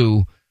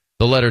 2,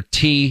 the letter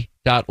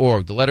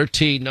T.org. The letter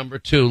T, number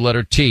 2,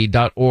 letter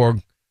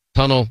T.org,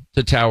 Tunnel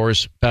to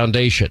Towers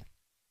Foundation.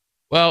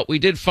 Well, we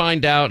did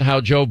find out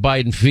how Joe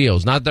Biden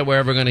feels. Not that we're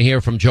ever going to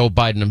hear from Joe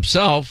Biden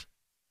himself.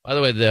 By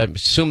the way, I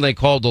assume they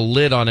called a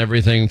lid on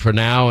everything for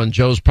now, and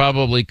Joe's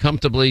probably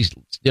comfortably,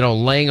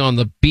 laying on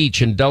the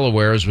beach in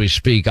Delaware as we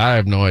speak. I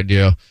have no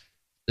idea.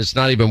 It's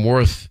not even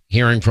worth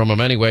hearing from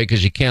him anyway,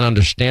 because you can't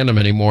understand him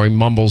anymore. He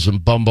mumbles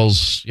and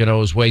bumbles,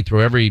 his way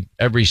through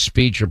every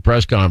speech or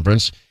press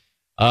conference.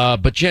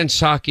 But Jen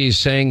Psaki is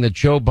saying that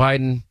Joe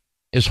Biden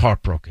is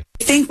heartbroken.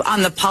 I think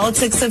on the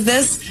politics of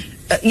this,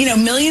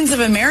 millions of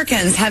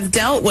Americans have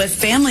dealt with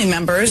family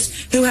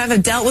members who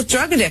have dealt with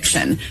drug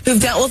addiction,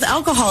 who've dealt with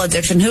alcohol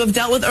addiction, who have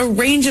dealt with a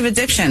range of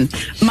addiction.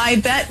 My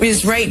bet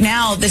is right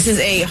now this is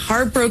a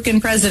heartbroken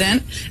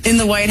president in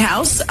the White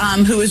House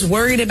who is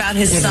worried about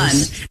his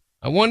son.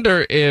 I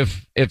wonder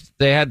if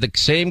they had the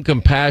same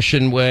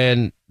compassion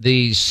when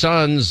the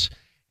sons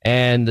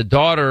and the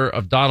daughter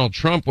of Donald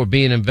Trump were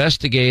being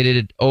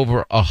investigated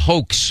over a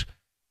hoax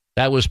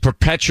that was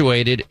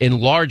perpetuated in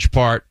large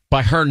part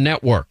by her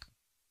network.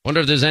 I wonder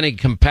if there's any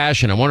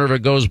compassion. I wonder if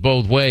it goes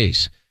both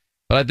ways.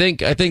 But I think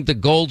the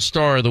gold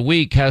star of the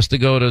week has to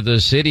go to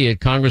this idiot,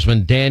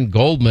 Congressman Dan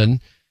Goldman.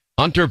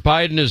 Hunter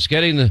Biden is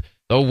getting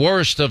the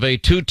worst of a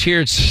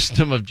two-tiered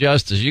system of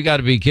justice. You got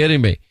to be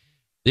kidding me.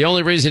 The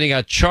only reason he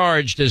got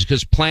charged is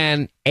because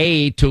Plan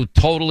A to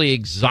totally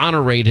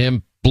exonerate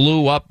him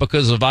blew up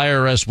because of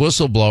IRS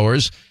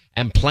whistleblowers,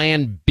 and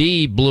Plan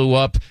B blew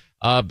up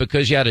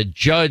because you had a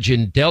judge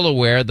in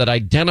Delaware that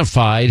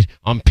identified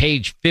on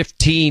page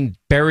 15,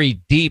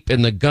 buried deep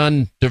in the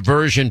gun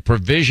diversion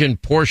provision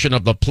portion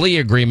of the plea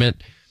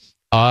agreement,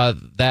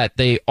 that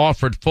they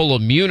offered full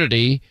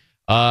immunity.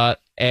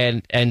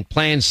 And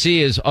Plan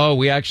C is,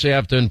 we actually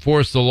have to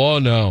enforce the law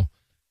now.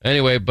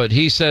 Anyway, but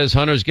he says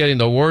Hunter's getting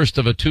the worst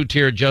of a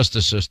two-tier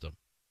justice system.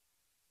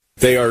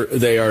 They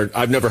are.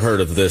 I've never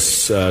heard of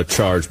this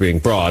charge being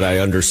brought. I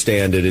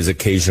understand it is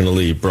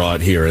occasionally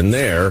brought here and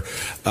there,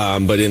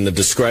 but in the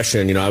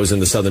discretion, I was in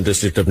the Southern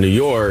District of New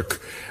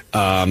York.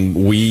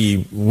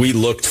 We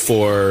looked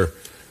for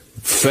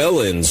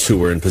felons who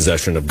were in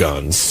possession of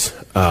guns.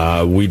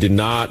 We did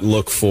not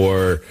look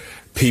for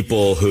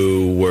people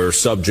who were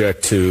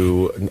subject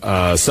to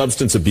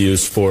substance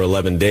abuse for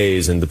 11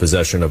 days in the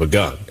possession of a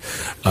gun.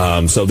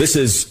 So this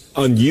is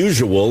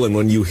unusual, and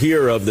when you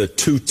hear of the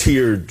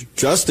two-tiered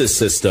justice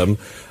system,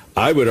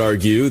 I would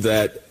argue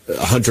that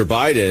Hunter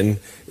Biden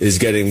is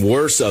getting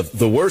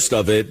the worst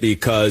of it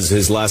because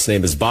his last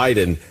name is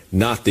Biden,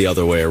 not the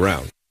other way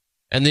around.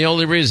 And the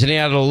only reason he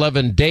had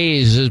 11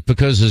 days is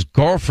because his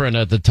girlfriend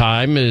at the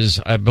time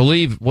is, I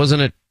believe,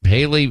 wasn't it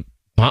Haley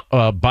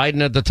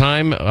Biden at the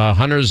time,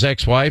 Hunter's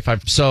ex-wife?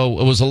 So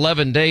it was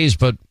 11 days,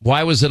 but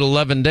why was it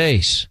 11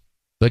 days?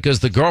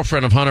 Because the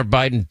girlfriend of Hunter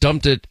Biden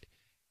dumped it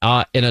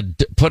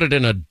put it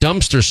in a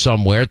dumpster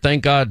somewhere.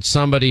 Thank God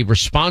somebody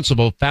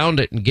responsible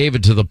found it and gave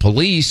it to the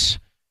police.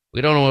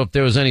 We don't know if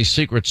there was any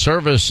Secret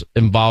Service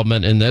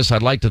involvement in this.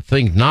 I'd like to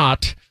think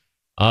not,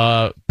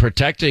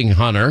 protecting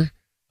Hunter.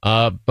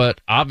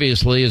 But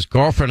obviously his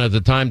girlfriend at the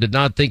time did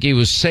not think he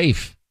was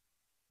safe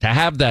to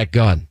have that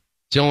gun.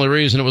 It's the only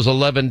reason it was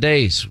 11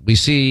 days. We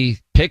see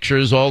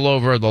pictures all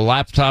over the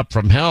laptop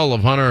from hell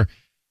of Hunter,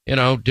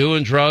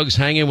 doing drugs,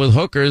 hanging with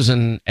hookers,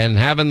 and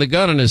having the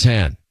gun in his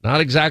hand. Not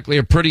exactly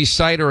a pretty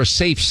sight or a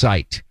safe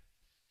sight.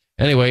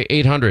 Anyway,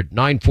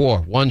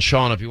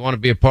 800-941-SEAN if you want to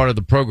be a part of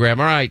the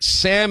program. All right,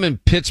 Sam in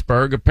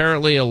Pittsburgh,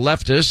 apparently a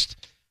leftist,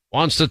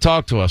 wants to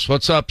talk to us.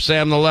 What's up,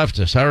 Sam the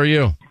leftist? How are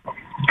you?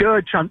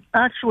 Good, Sean.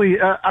 Actually,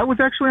 I was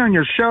actually on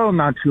your show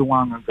not too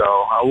long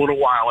ago, a little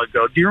while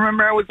ago. Do you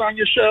remember I was on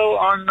your show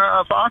on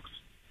Fox?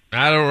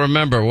 I don't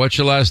remember. What's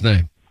your last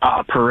name?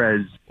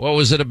 Perez. What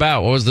was it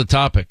about? What was the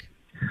topic?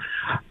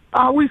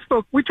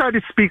 We tried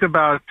to speak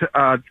about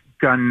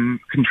gun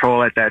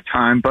control at that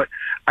time, but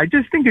I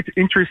just think it's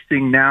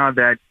interesting now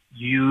that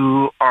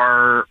you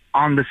are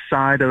on the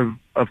side of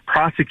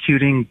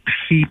prosecuting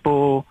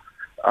people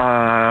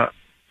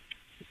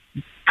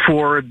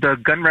for the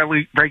gun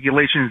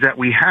regulations that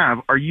we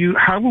have.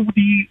 How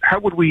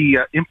would we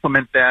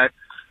implement that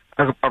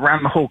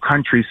around the whole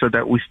country so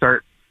that we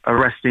start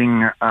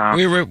arresting?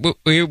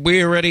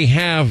 We already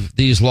have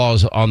these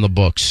laws on the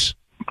books.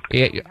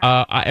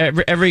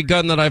 Every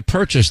gun that I've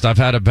purchased, I've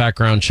had a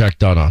background check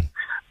done on.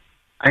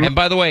 And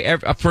by the way,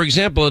 for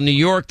example, in New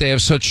York, they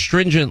have such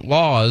stringent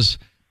laws.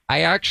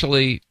 I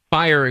actually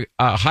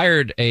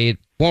hired a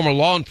former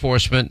law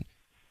enforcement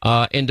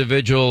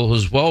individual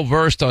who's well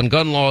versed on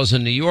gun laws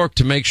in New York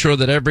to make sure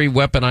that every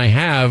weapon I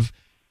have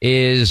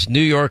is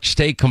New York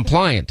State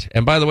compliant.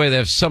 And by the way, they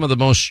have some of the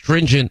most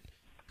stringent,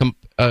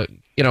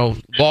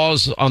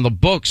 laws on the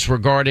books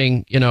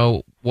regarding,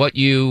 what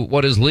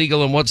is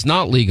legal and what's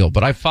not legal.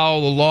 But I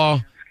follow the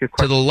law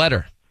to the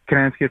letter. Can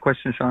I ask you a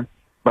question, Sean?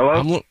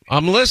 Hello?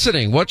 I'm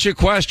listening. What's your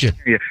question?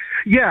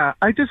 Yeah,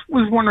 I just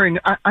was wondering.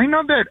 I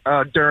know that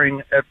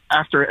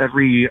after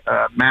every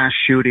mass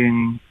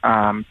shooting,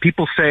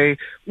 people say,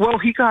 well,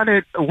 he got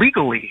it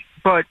illegally.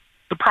 But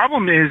the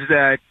problem is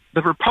that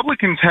the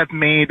Republicans have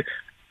made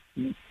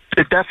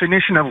the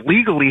definition of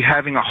legally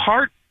having a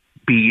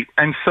heartbeat,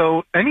 and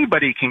so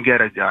anybody can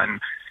get a gun.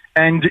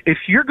 And if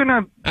you're going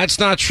to... That's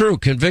not true.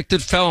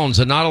 Convicted felons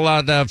are not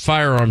allowed to have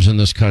firearms in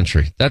this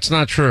country. That's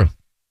not true.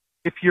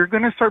 If you're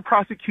going to start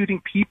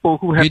prosecuting people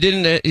who have... You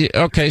didn't...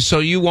 Okay, so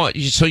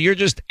you're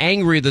just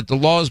angry that the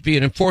law is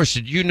being enforced.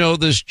 Did you know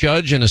this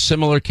judge in a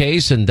similar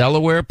case in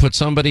Delaware put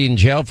somebody in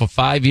jail for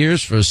 5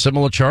 years for a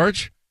similar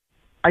charge?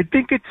 I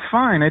think it's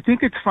fine. You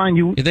think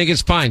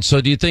it's fine.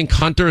 So do you think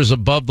Hunter is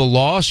above the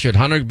law? Should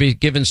Hunter be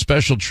given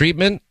special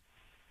treatment?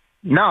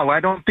 No, I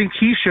don't think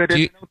he should.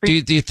 Do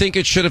you think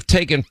it should have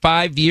taken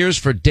 5 years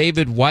for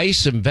David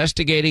Weiss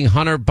investigating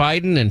Hunter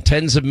Biden and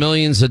tens of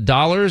millions of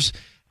dollars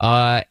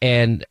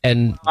and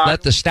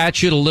let the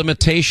statute of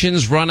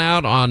limitations run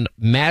out on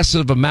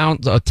massive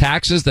amounts of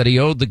taxes that he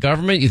owed the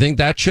government? You think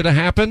that should have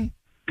happened?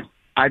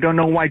 I don't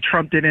know why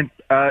Trump didn't.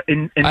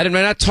 I'm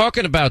not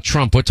talking about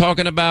Trump. We're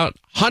talking about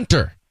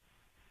Hunter.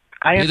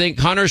 You think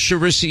Hunter should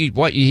receive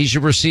what? He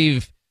should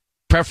receive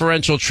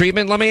preferential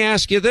treatment? Let me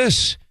ask you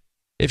this.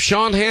 If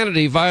Sean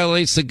Hannity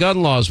violates the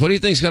gun laws, what do you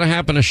think is going to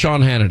happen to Sean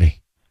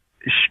Hannity?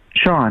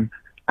 Sean,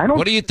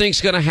 What do you think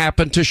is going to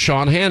happen to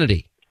Sean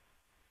Hannity?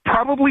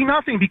 Probably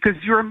nothing because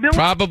you're a millionaire.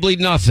 Probably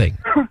nothing.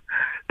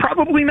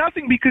 Probably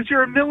nothing because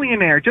you're a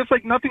millionaire. Just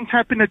like nothing's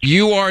happened to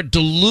you. Are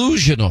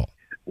delusional.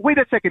 Wait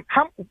a second.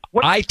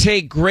 I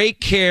take great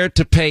care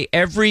to pay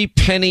every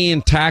penny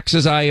in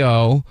taxes I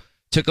owe,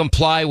 to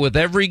comply with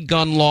every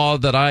gun law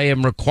that I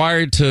am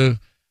required to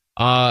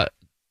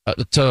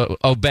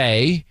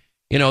obey.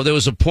 There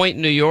was a point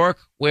in New York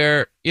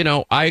where,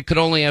 I could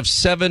only have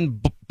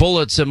 7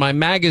 bullets in my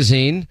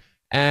magazine,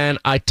 and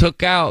I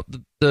took out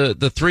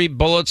the 3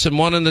 bullets and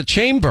 1 in the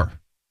chamber.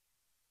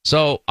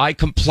 So I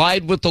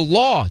complied with the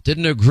law.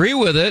 Didn't agree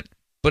with it,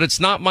 but it's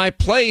not my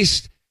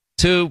place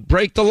to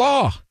break the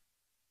law.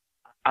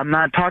 I'm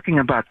not talking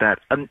about that.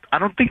 I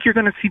don't think you're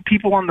going to see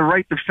people on the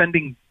right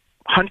defending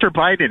Hunter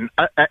Biden.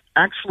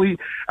 Actually,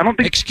 I don't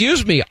think...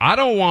 Excuse me. I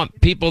don't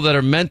want people that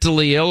are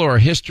mentally ill or a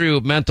history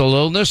of mental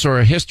illness or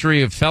a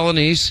history of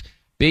felonies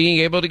being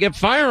able to get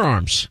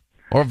firearms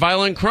or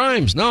violent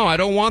crimes. No, I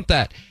don't want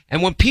that.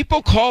 And when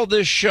people call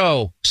this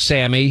show,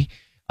 Sammy,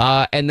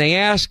 and they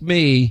ask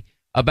me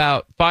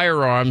about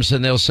firearms,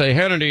 and they'll say,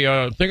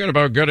 Hannity, thinking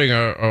about getting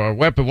a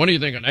weapon. What do you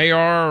think, an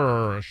AR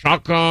or a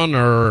shotgun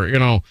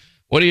or,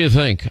 what do you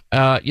think?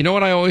 You know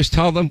what I always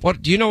tell them?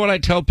 Do you know what I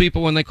tell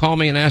people when they call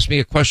me and ask me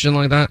a question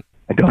like that?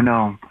 I don't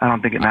know. I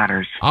don't think it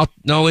matters.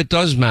 No, it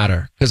does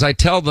matter, because I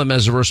tell them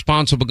as a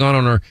responsible gun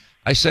owner,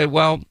 I say,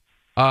 well,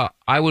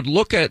 I would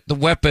look at the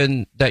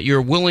weapon that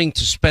you're willing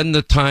to spend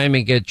the time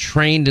and get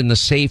trained in the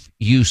safe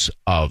use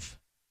of.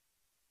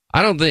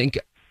 I don't think,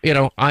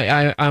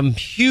 I'm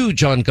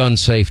huge on gun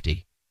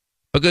safety,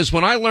 because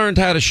when I learned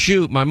how to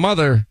shoot, my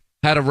mother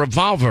had a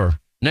revolver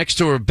next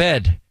to her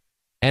bed.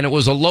 And it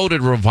was a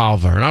loaded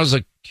revolver. And I was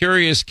a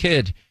curious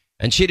kid.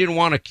 And she didn't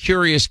want a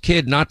curious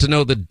kid not to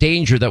know the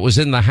danger that was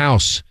in the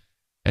house.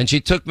 And she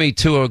took me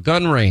to a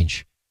gun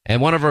range. And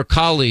one of her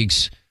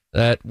colleagues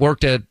that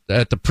worked at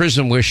the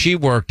prison where she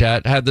worked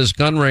at had this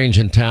gun range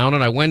in town.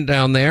 And I went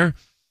down there.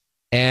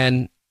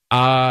 And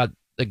the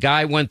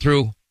guy went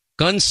through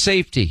gun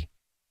safety.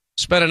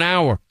 Spent an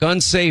hour.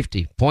 Gun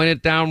safety.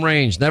 Pointed down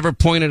range. Never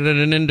pointed at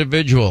an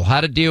individual.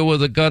 How to deal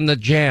with a gun that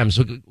jams.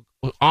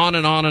 On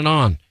and on and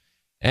on.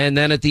 And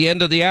then at the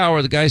end of the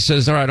hour, the guy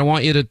says, all right, I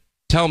want you to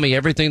tell me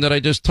everything that I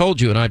just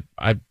told you. And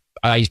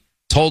I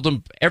told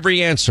him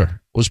every answer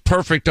was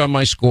perfect on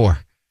my score.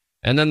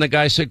 And then the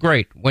guy said,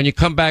 great. When you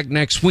come back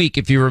next week,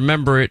 if you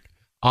remember it,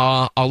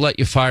 I'll let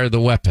you fire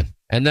the weapon.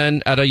 And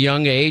then at a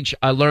young age,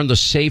 I learned the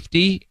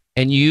safety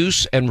and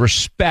use and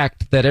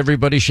respect that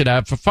everybody should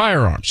have for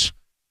firearms.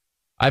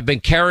 I've been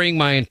carrying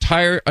my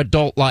entire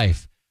adult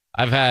life.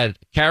 I've had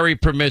carry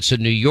permits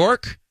in New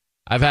York.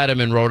 I've had them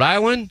in Rhode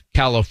Island,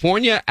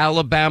 California,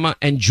 Alabama,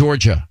 and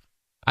Georgia.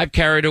 I've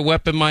carried a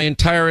weapon my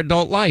entire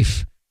adult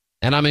life,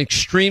 and I'm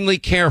extremely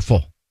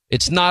careful.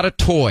 It's not a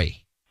toy.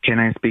 Can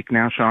I speak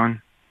now,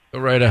 Sean? Go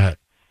right ahead.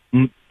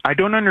 I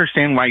don't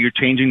understand why you're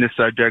changing the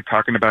subject,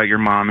 talking about your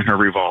mom and her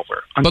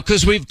revolver.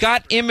 Because we've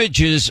got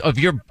images of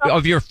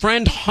your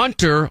friend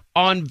Hunter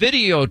on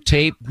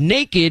videotape,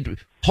 naked,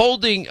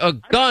 holding a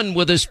gun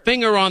with his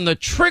finger on the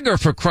trigger,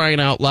 for crying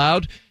out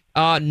loud,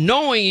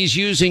 knowing he's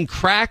using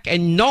crack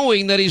and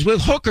knowing that he's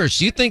with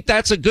hookers. You think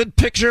that's a good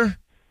picture?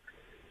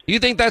 You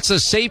think that's a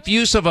safe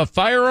use of a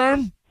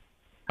firearm?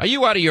 Are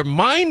you out of your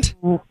mind?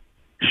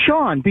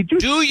 Sean,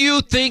 do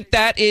you think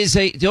that is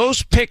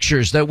those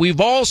pictures that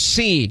we've all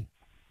seen?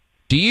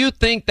 Do you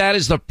think that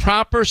is the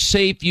proper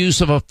safe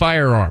use of a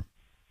firearm?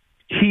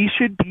 He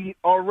should be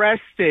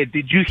arrested.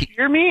 Did you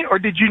hear me or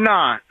did you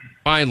not?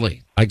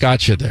 Finally, I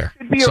got you there.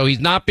 So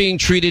he's not being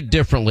treated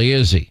differently,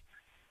 is he?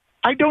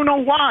 I don't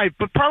know why,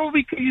 but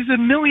probably because he's a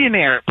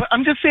millionaire. But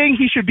I'm just saying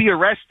he should be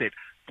arrested.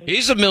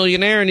 He's a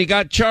millionaire and he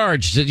got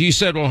charged. You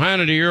said, well,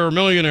 Hannity, you're a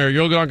millionaire.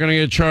 You're not going to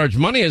get charged.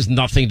 Money has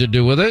nothing to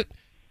do with it.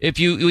 If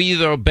you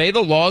either obey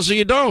the laws or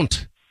you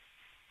don't.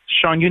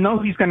 Sean, you know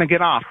he's going to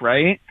get off,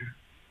 right?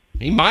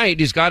 He might.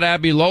 He's got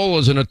Abby Lowell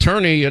as an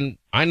attorney, and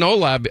I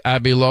know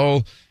Abby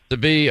Lowell to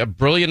be a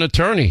brilliant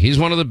attorney. He's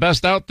one of the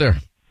best out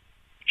there.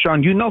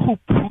 Sean, you know who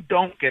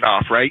don't get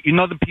off, right? You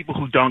know the people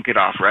who don't get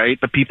off, right?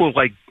 The people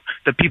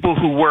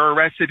who were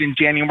arrested in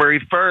January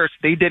 1st,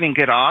 they didn't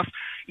get off,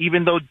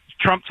 even though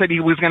Trump said he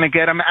was going to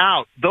get them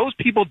out. Those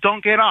people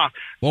don't get off.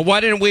 Well,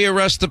 why didn't we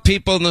arrest the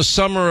people in the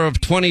summer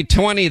of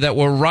 2020 that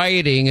were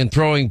rioting and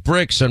throwing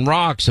bricks and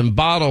rocks and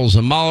bottles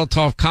and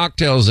Molotov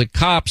cocktails at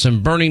cops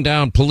and burning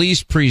down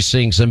police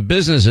precincts and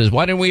businesses?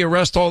 Why didn't we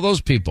arrest all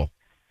those people?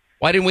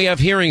 Why didn't we have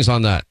hearings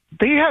on that?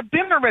 They have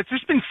been arrested.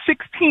 There's been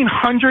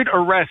 1,600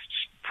 arrests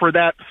for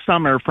that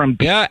summer from.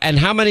 Yeah, and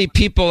how many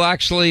people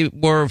actually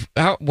were?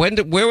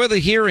 Where were the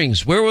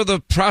hearings? Where were the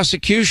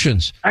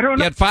prosecutions? I don't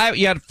know.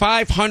 You had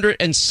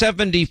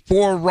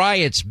 574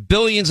 riots,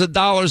 billions of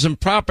dollars in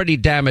property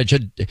damage.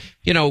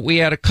 We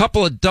had a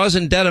couple of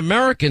dozen dead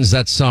Americans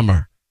that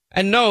summer.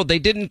 And no, they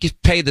didn't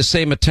pay the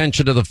same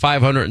attention to the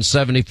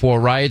 574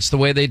 riots the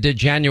way they did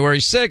January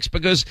 6th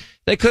because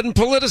they couldn't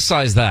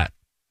politicize that.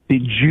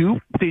 Did you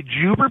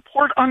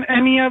report on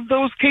any of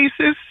those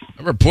cases?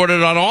 I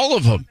reported on all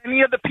of them.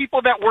 Any of the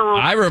people that were...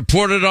 I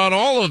reported on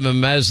all of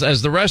them as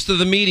the rest of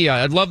the media.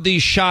 I love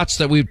these shots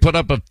that we put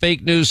up of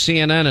fake news,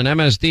 CNN and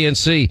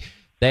MSDNC.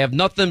 They have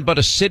nothing but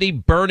a city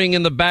burning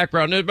in the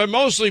background. There's been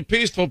mostly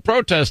peaceful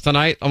protests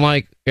tonight. I'm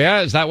like,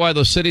 yeah, is that why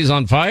the city's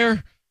on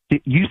fire?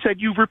 You said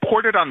you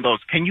reported on those.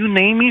 Can you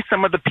name me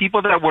some of the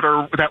people that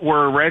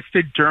were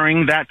arrested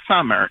during that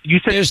summer? You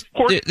said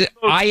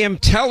I am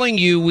telling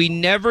you, we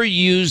never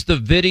used the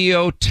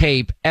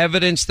videotape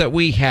evidence that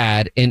we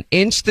had in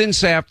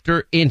instance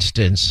after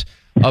instance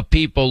of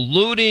people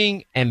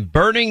looting and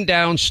burning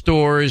down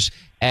stores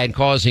and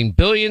causing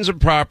billions of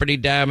property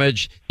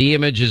damage. The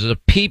images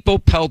of people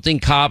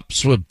pelting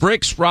cops with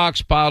bricks,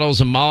 rocks,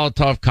 bottles, and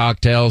Molotov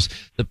cocktails.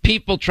 The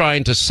people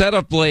trying to set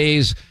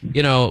ablaze,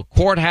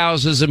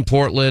 courthouses in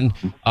Portland.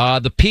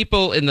 The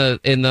people in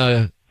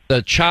the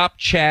Chop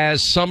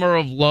Chaz Summer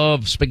of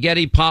Love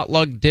spaghetti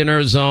potluck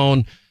dinner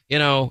zone.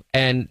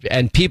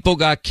 And people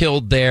got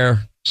killed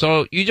there.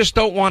 So you just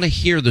don't want to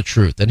hear the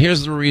truth. And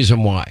here's the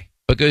reason why.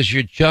 Because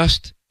you're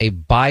just a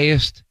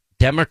biased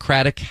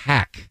Democratic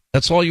hack.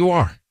 That's all you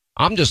are.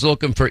 I'm just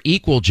looking for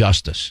equal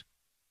justice.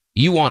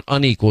 You want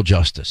unequal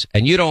justice.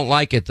 And you don't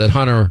like it that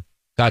Hunter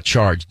got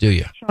charged, do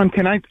you? Sean,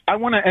 I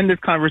want to end this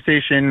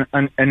conversation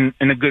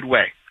in a good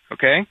way,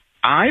 okay?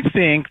 I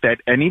think that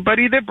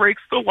anybody that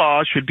breaks the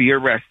law should be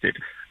arrested,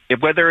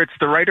 whether it's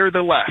the right or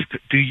the left.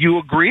 Do you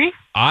agree?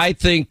 I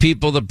think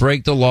people that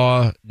break the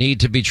law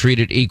need to be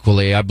treated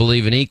equally. I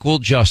believe in equal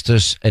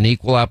justice and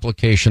equal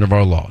application of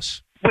our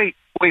laws. Wait.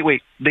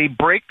 They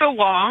break the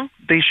law,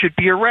 they should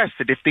be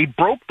arrested. If they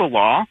broke the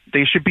law,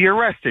 they should be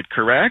arrested,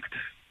 correct?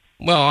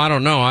 Well, I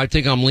don't know. I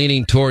think I'm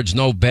leaning towards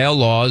no bail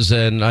laws,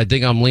 and I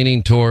think I'm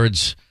leaning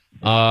towards,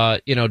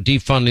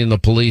 defunding the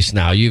police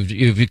now.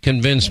 You've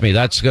convinced me.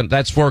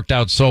 That's worked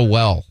out so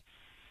well.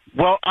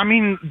 Well, I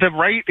mean, the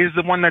right is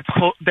the one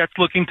that's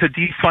looking to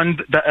defund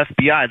the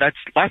FBI. That's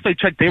last I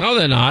checked. No,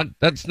 they're not.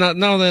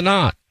 No, they're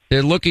not.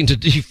 They're looking to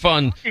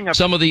defund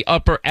some of the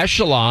upper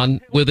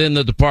echelon within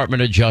the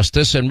Department of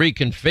Justice and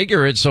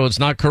reconfigure it so it's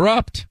not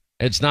corrupt.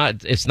 It's not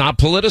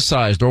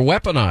politicized or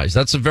weaponized.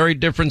 That's a very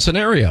different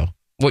scenario.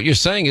 What you're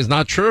saying is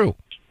not true.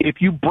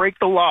 If you break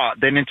the law,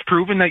 then it's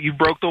proven that you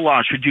broke the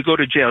law. Should you go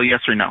to jail,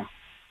 yes or no?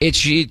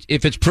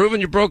 If it's proven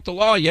you broke the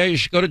law, yeah, you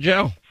should go to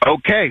jail.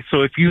 Okay,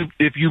 so if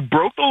you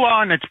broke the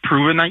law and it's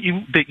proven that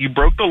you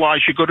broke the law,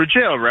 you should go to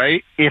jail,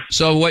 right?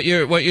 So what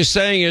you're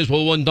saying is,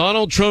 well, when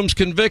Donald Trump's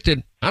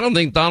convicted, I don't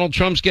think Donald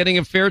Trump's getting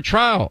a fair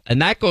trial.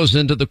 And that goes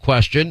into the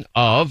question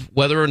of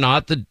whether or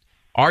not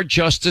our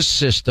justice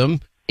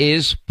system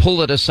is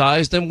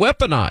politicized and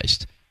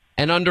weaponized.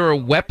 And under a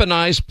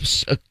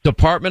weaponized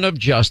Department of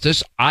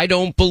Justice, I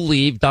don't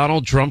believe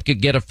Donald Trump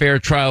could get a fair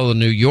trial in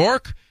New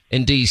York,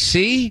 in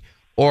D.C.,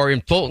 or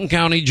in Fulton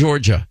County,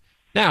 Georgia.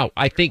 Now,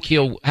 I think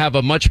he'll have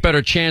a much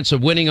better chance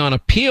of winning on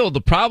appeal. The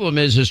problem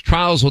is his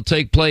trials will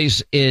take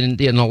place in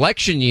an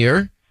election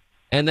year,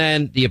 and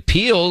then the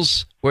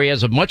appeals, where he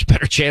has a much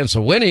better chance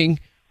of winning,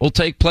 will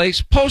take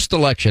place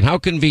post-election. How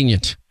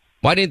convenient.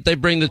 Why didn't they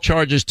bring the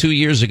charges 2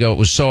 years ago? It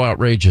was so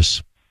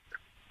outrageous.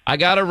 I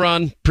got to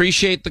run.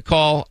 Appreciate the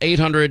call.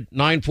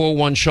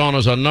 800-941-SEAN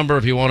is our number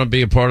if you want to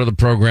be a part of the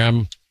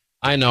program.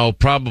 I know,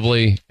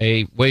 probably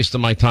a waste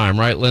of my time,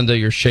 right, Linda?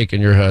 You're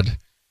shaking your head.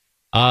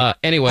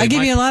 Anyway, I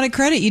give you a lot of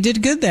credit. You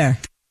did good there.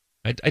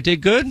 I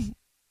did good?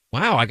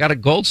 Wow, I got a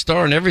gold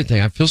star and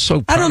everything. I feel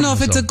so proud I don't know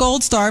of if it's a myself.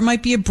 gold star. It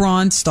might be a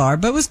bronze star,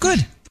 but it was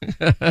good.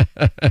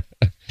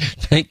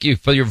 Thank you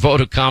for your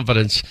vote of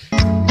confidence. All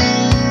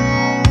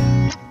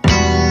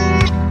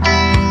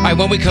right,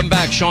 when we come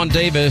back, Sean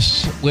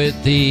Davis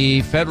with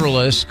the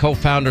Federalist,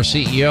 co-founder,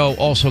 CEO,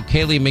 also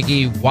Kaylee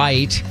McGee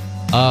White,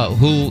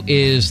 who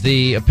is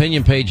the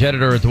opinion page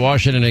editor at the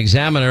Washington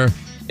Examiner.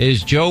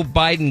 Is Joe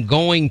Biden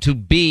going to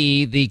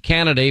be the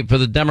candidate for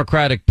the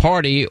Democratic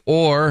Party,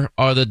 or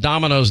are the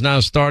dominoes now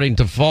starting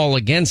to fall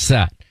against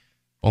that?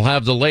 We'll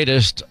have the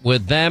latest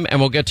with them, and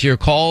we'll get to your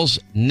calls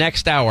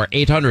next hour.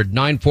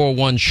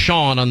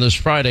 800-941-SEAN on this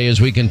Friday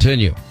as we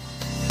continue.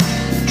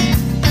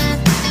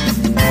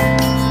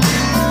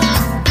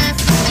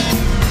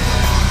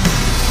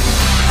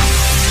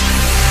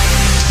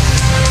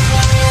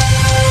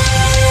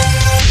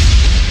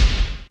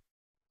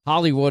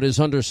 Hollywood is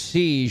under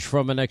siege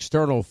from an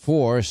external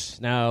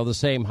force. Now, the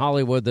same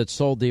Hollywood that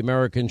sold the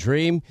American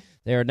dream,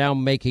 they are now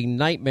making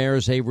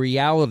nightmares a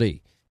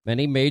reality.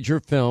 Many major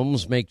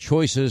films make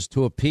choices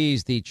to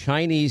appease the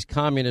Chinese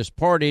Communist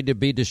Party to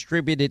be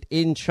distributed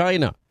in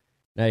China.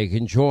 Now, you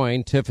can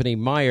join Tiffany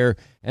Meyer,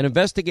 an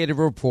investigative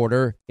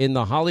reporter in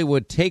the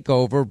Hollywood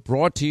Takeover,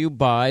 brought to you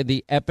by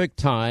the Epoch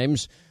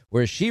Times,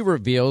 where she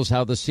reveals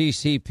how the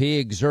CCP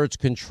exerts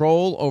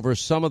control over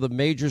some of the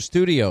major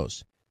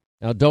studios.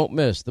 Now, don't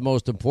miss the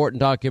most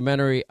important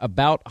documentary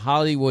about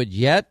Hollywood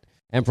yet.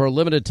 And for a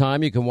limited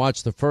time, you can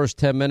watch the first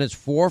 10 minutes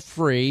for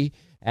free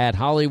at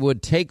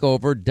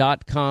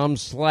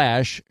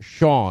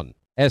HollywoodTakeover.com/Sean,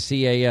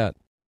 SEAN.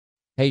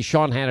 Hey,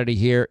 Sean Hannity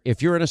here.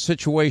 If you're in a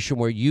situation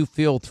where you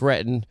feel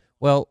threatened,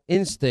 well,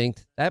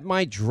 instinct, that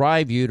might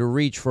drive you to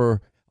reach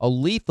for a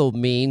lethal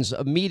means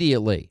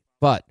immediately.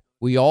 But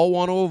we all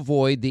want to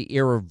avoid the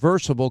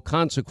irreversible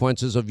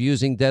consequences of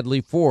using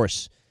deadly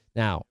force.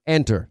 Now,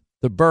 enter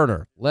the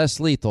Burner, less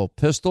lethal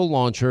pistol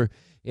launcher.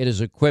 It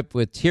is equipped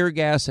with tear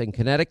gas and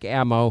kinetic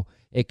ammo.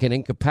 It can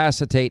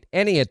incapacitate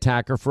any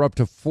attacker for up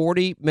to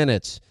 40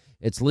 minutes.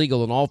 It's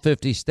legal in all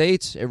 50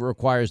 states. It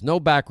requires no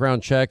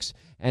background checks,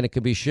 and it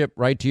can be shipped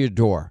right to your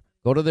door.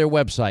 Go to their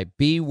website,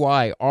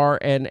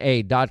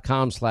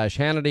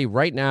 byrna.com/Hannity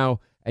right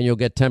now, and you'll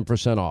get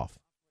 10% off.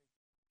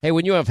 Hey,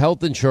 when you have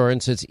health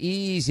insurance, it's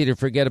easy to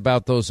forget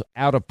about those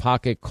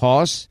out-of-pocket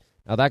costs.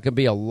 Now, that could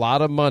be a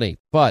lot of money,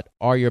 but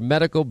are your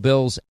medical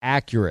bills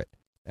accurate?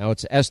 Now,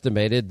 it's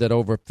estimated that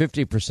over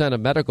 50% of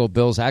medical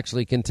bills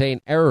actually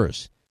contain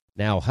errors.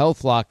 Now,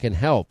 HealthLock can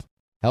help.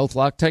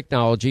 HealthLock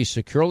technology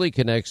securely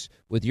connects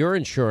with your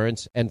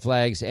insurance and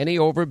flags any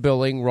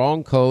overbilling,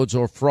 wrong codes,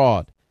 or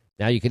fraud.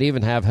 Now, you can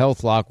even have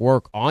HealthLock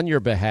work on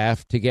your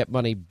behalf to get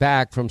money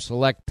back from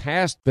select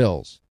past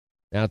bills.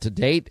 Now, to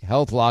date,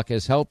 HealthLock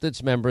has helped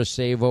its members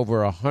save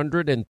over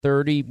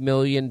 $130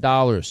 million.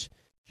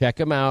 Check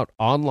them out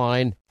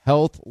online,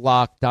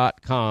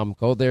 healthlock.com.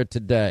 Go there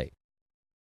today.